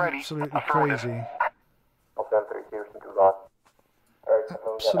 We are ready. Absolutely Affirmative. crazy. Absolutely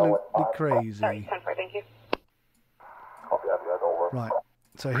crazy. Sorry, 10-4, thank you. Right,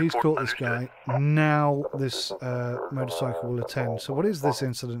 so he's caught this guy. Now this motorcycle will attend. So what is this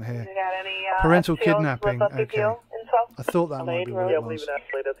incident here? You got any Parental FTOs kidnapping. with a Okay. PPO in 12? I thought that might be what Yeah, it I'm leaving was.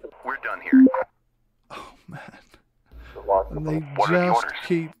 Adelaide. That's going to We're done here. Oh man. And they What are the just orders?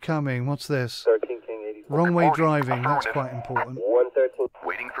 keep coming. What's this? 13 King 84. Wrong way Reporting. driving. That's Affirmative. quite important. 113.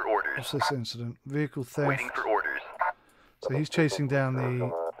 Waiting for orders. What's this incident? Vehicle theft. Waiting for orders. So he's chasing down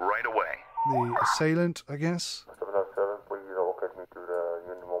the Right away. assailant, I guess.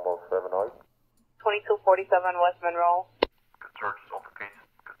 2247 West Monroe. Good search, open case.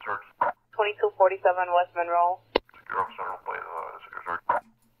 Good search. 2247 West Monroe. Secure Central, please. Secure search.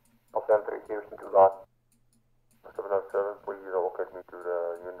 I'll send 3 Houston to lot. 707, please locate me to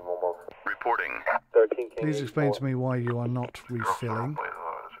the Union Mobile. Reporting. 13 King Please 84. explain to me why you are not refilling.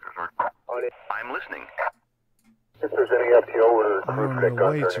 On it. I'm listening. If there's any FTO or I'm crew on for that the gun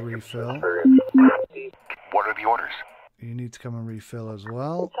way to turning, give us some refill. experience. What are the orders? You need to come and refill as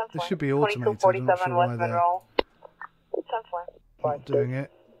well. This 10-4. should be automated. I'm not 2247 sure why West they're Monroe. 10-4. not doing it.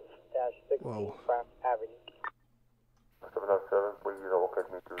 Dash 16 Whoa. Craft Avenue. 707, please locate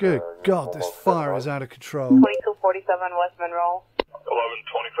me to Good the God, this fire is out of control. 2247 West Monroe.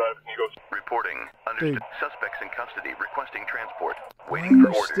 1125, can you go? Reporting. Understood. Dude. Suspects in custody requesting transport. Why are Waiting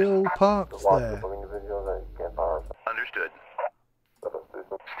for you orders. still parked there? Understood.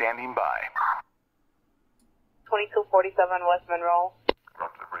 Standing by. 2247 West Monroe.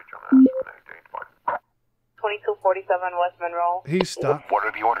 2247 West Monroe. He's stuck. What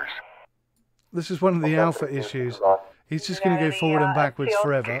are the orders? This is one of the alpha issues. He's just going to go forward and backwards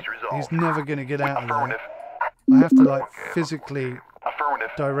forever. He's never going to get out of there. Affirmative. I have to like physically Affirmative.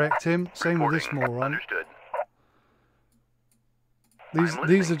 direct him. Same with this Reporting. moron. Understood.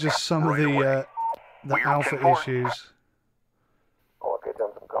 These are just some of the We're alpha 10-4. issues.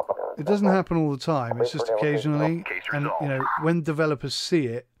 It doesn't happen all the time. It's just occasionally, Case and resolved. you know when developers see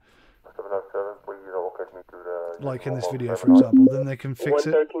it, like in this video, for example, then they can fix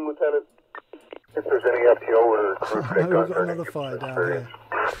it. 113 Lieutenant. If there's any FTO or crew for No, that gun we've got turning, another give us fire some down experience.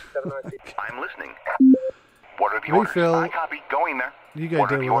 here. I'm listening. What are the Refill. orders? I copy. Going there. You go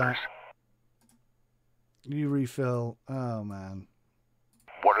What are deal the with orders? that. You refill. Oh man,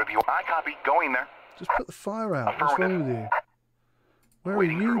 What are the orders? I copy. Going there. just put the fire out. What's wrong with you? Where are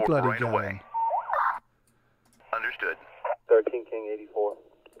Waiting you for bloody right away. going? Understood. 13 King 84.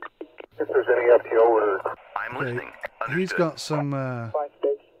 If there's any FTO or I'm Okay, listening. he's Understood. got some. 5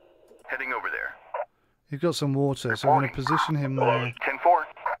 stage. Heading over there. He's got some water, so I'm going to position him there. 10-4.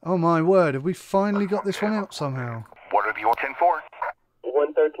 Oh my word! Have we finally got this one out somehow? What are the orders? 10-4.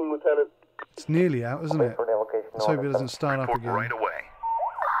 113 Lieutenant. It's nearly out, isn't it? Let's hope it doesn't start up Report again. right away.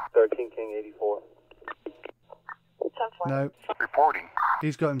 13 King 84. 10-4. No, Reporting.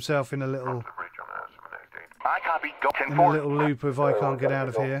 he's got himself in a little I copy. Go. in a 10-4. little loop if I can't get out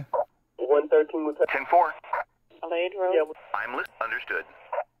of here. 113 Lieutenant. 10-4. Alade Road. Yeah, I'm listening. Understood.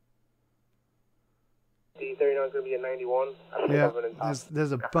 D39 is going to be a 91. Yeah,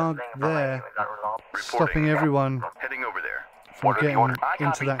 there's a bug there stopping everyone Heading over there. from What are the getting orders? I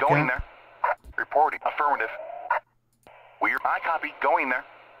into copy. that Going gap. there. Reporting. Affirmative. I copy. Going there.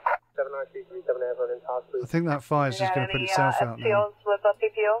 7937 Avalon in Toss, I please. think that fire's just going to put itself out now. FTOs with a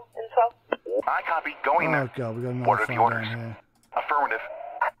PPO in 12? I copy. Going there. Oh god, we got What another are the fire orders? down here. Affirmative.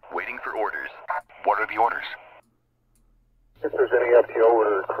 Waiting for orders. What are the orders? If there's any FTO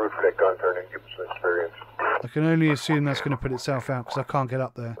or crew for that gun turning, give us some experience. I can only assume that's going to put itself out because I can't get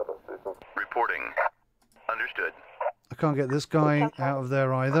up there. Reporting. Understood. I can't get this guy out of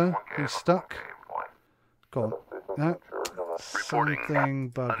there either. He's stuck. Go on. No. Something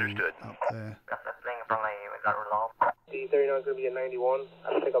buggy up there. D39 is going to be a 91.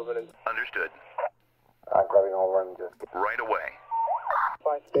 I'll pick up an Understood. I'm grabbing over and just... Right away.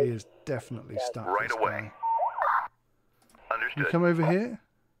 He is definitely stuck. Right this away. guy. Can Understood. you come over here?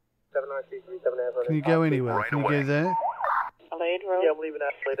 7937 Avalon. Can you go anywhere? Right Can you away. go there? Alade Road. Yeah, I'm leaving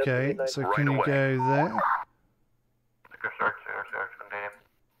that later. Okay, so Right can you away. go there?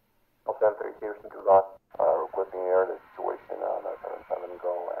 I'll send 3 Houston to Lot. Requesting air the situation on 77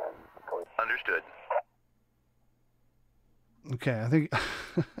 go and going. Understood. Okay, I think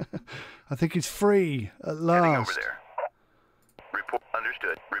I think he's free at Heading over last. there. Report.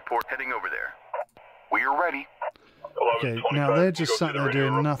 Understood. Report. Heading over there. We are ready. Okay, now they're just sat there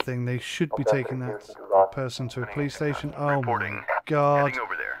doing nothing. They should be taking that person to a police station. Oh my Reporting. god. Heading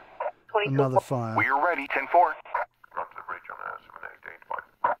over there. Another fire. We are ready. 10-4.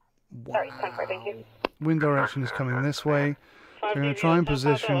 Sorry, 10-4, thank you. Wind direction is coming this way. So I'm going to try and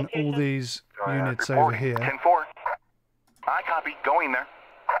position all these units over Reporting. here 10-4. I copy. Going there.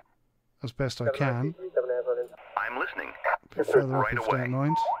 as best I can. 37 Avalon. I'm listening. A bit further up Right if you away. don't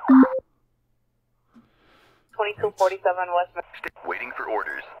mind. 2247 Westman. Waiting for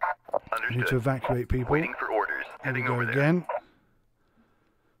orders. I need to Understood. evacuate people. Waiting for orders. There we Heading go over there. again.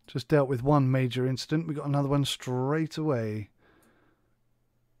 Just dealt with one major incident. We got another one straight away.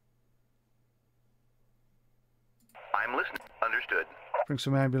 I'm listening. Understood. Bring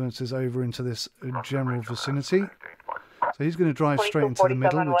some ambulances over into this general vicinity. So he's going to drive straight into the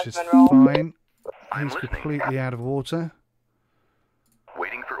middle, which is fine. He's completely out of water.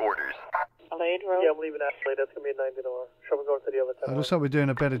 Waiting for orders. Alade Road. Yeah, I'm leaving that later. That's going to be a 90 door. Shall we go to the other It 10? looks like we're doing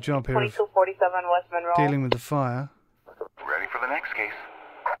a better job here of 2247 West Monroe. dealing with the fire. Ready for the next case.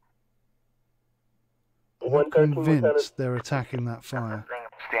 I'm not convinced they're attacking that fire.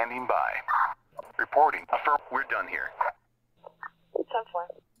 Standing by. Reporting. Affirm. We're done here. 10-4.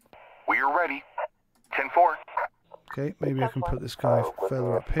 We are ready. 10-4. Okay, maybe I can put this guy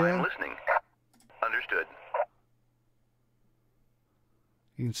further up I'm here. listening. Understood.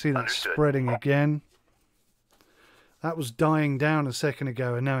 You can see that Understood. spreading again. That was dying down a second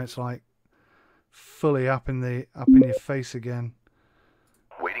ago, and now it's like fully up in your face again.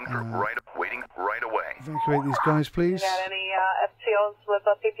 Waiting waiting right away. Evacuate these guys, please. You got any FTOs with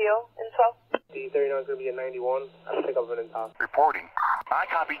a PPO in 12? D39 is going to be a 91. I'll pick up an top. Reporting. I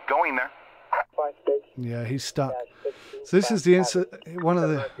copy. Going there. 5-6. Yeah, he's stuck. So this is the one of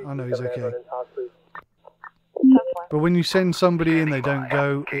the. I know he's okay. But when you send somebody in, they don't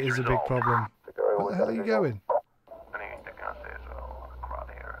go. It is a big problem. Where the hell are you going?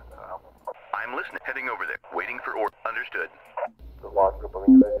 I'm listening. Heading over there. Waiting for order. Understood. The large group of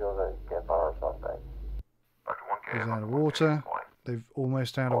individuals that can't find our suspect. He's out of water. They've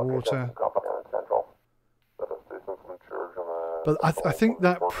almost out of water. But I think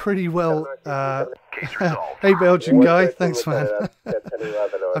that pretty well. Hey, Belgian guy, thanks, man.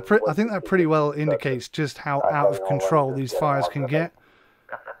 I think that pretty well indicates just how out of control these fires can get.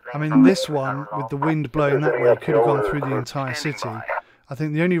 I mean, this one with the wind blowing that way could have gone through the entire city. I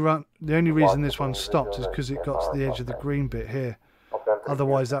think the only reason this one stopped is because it got to the edge of the green bit here.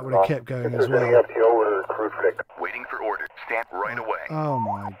 Otherwise, that would have kept going as well. Waiting for order. Stand right away. Oh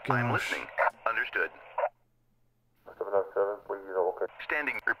my I'm gosh. listening. Understood. 707, please, okay.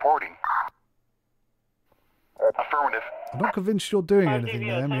 Standing. Reporting. Affirmative. I'm not convinced you're doing anything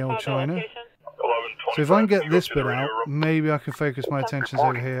there, me old China. So if I can get this bit out, maybe I can focus my attentions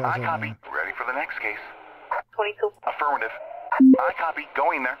over here. I I don't copy. know. Ready for the next case. 22. Affirmative. I copy.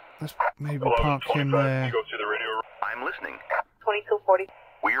 Going there. Let's maybe park him there. I'm listening. 2240.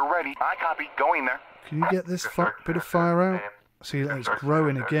 We are ready. I copy. Going there. Can you get this bit of fire out? See, it's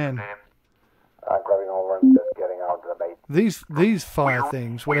growing again. I'm grabbing over and just getting out of the base. These fire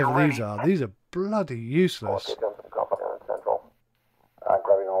things, whatever these are bloody useless. Central. I'm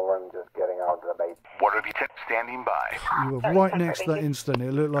grabbing over and just getting out of the base. What are the standing by? You were right next to that incident.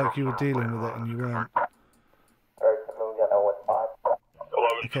 It looked like you were dealing with it, and you weren't.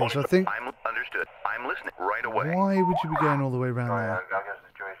 Okay, so I think... I'm understood. I'm listening right away. Why would you be going all the way around there? I got a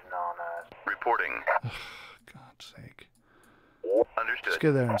situation on Reporting. God's sake. Understood. Let's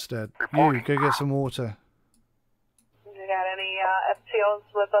go there instead. Reporting. You, go get some water. You got any FTOs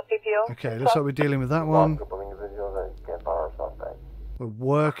with a PPO? Okay, looks like we're dealing with that one. group of individuals that can't fire a suspect. We're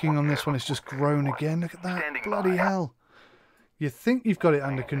working on this one. It's just grown again. Look at that. Standing Bloody by. hell. You think you've got it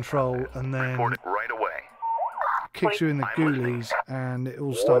under control and then Report it right away. kicks you in the I'm listening. ghoulies and it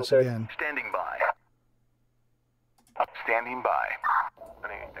all starts again. Standing by. Standing by.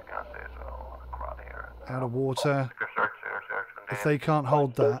 Out of water. If they can't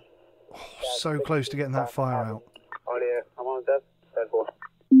hold that, so close to getting that fire out. On here. I'm on desk. 10-4.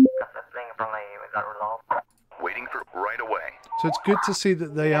 Waiting for right away. So it's good to see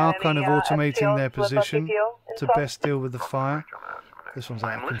that they are kind of automating their position to best deal with the fire. This one's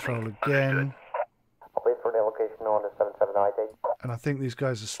out of control again. Wait for the location on the 77 And I think these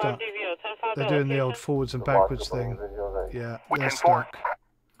guys are 5 stuck. DVO, 10-5 They're doing the old forwards and backwards thing. Yeah, they're 10-4. stuck.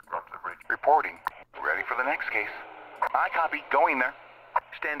 Reporting. Ready for the next case. I copy. Going there.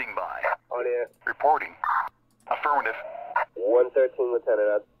 Standing by. On here. Reporting. Affirmative. 113,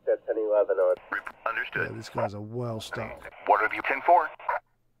 Lieutenant. That's 10-11 on. Understood. Yeah, these guys are well stuck. What are you? 10-4.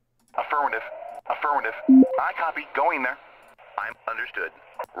 Affirmative. Affirmative. I copy. Going there. I'm understood.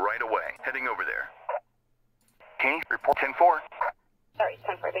 Right away. Heading over there. Case report 10-4. Sorry,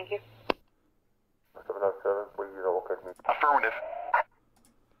 10-4, thank you. 707, please locate me. Affirmative.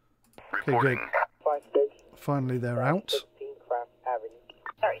 Okay, Reporting. good. Finally, they're out.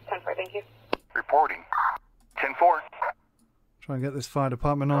 Sorry, 10-4, thank you. Reporting. 10-4. Try and get this fire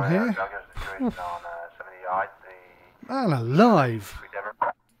department on here. Got a situation on 70 Man alive!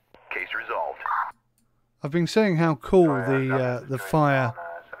 Case resolved. I've been saying how cool the fire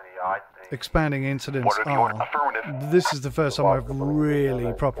expanding incidents What are the order? are. Affirmative. This is the first time I've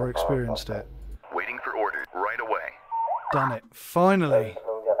really proper experienced it. Waiting for orders. Right away. Done it. Finally.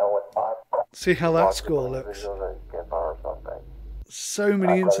 See how that score looks. So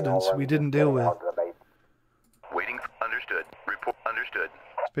many incidents we didn't deal with. Waiting. Understood. Report. Understood.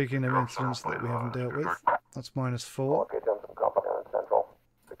 Speaking of incidents that we haven't dealt with, that's -4. Okay, Johnson, Company on Central.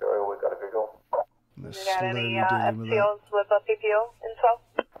 Victoria, we got a visual. And they're You got slowly any dealing with that. FTOs with a PPO in 12?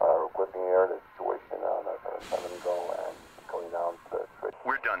 Requesting air the situation on 77 go and going down to the street.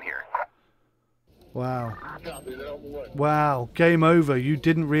 We're done here. Wow. Wow. Game over. You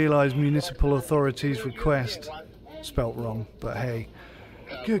didn't realise municipal authorities' request. Spelt wrong, but hey.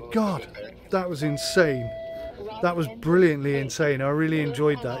 Good God. That was insane. That was brilliantly insane. I really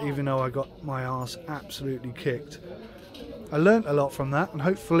enjoyed that, even though I got my arse absolutely kicked. I learnt a lot from that, and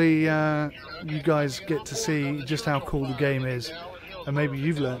hopefully you guys get to see just how cool the game is. And maybe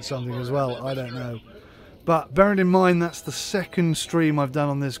you've learnt something as well. I don't know. But bearing in mind that's the second stream I've done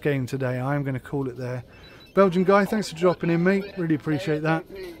on this game today, I am going to call it there. Belgian guy, thanks for dropping in, mate. Really appreciate that.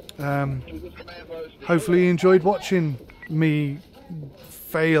 Hopefully you enjoyed watching me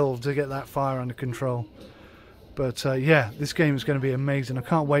fail to get that fire under control. But yeah, this game is going to be amazing. I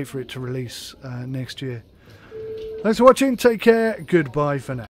can't wait for it to release next year. Thanks for watching. Take care. Goodbye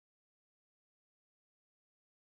for now.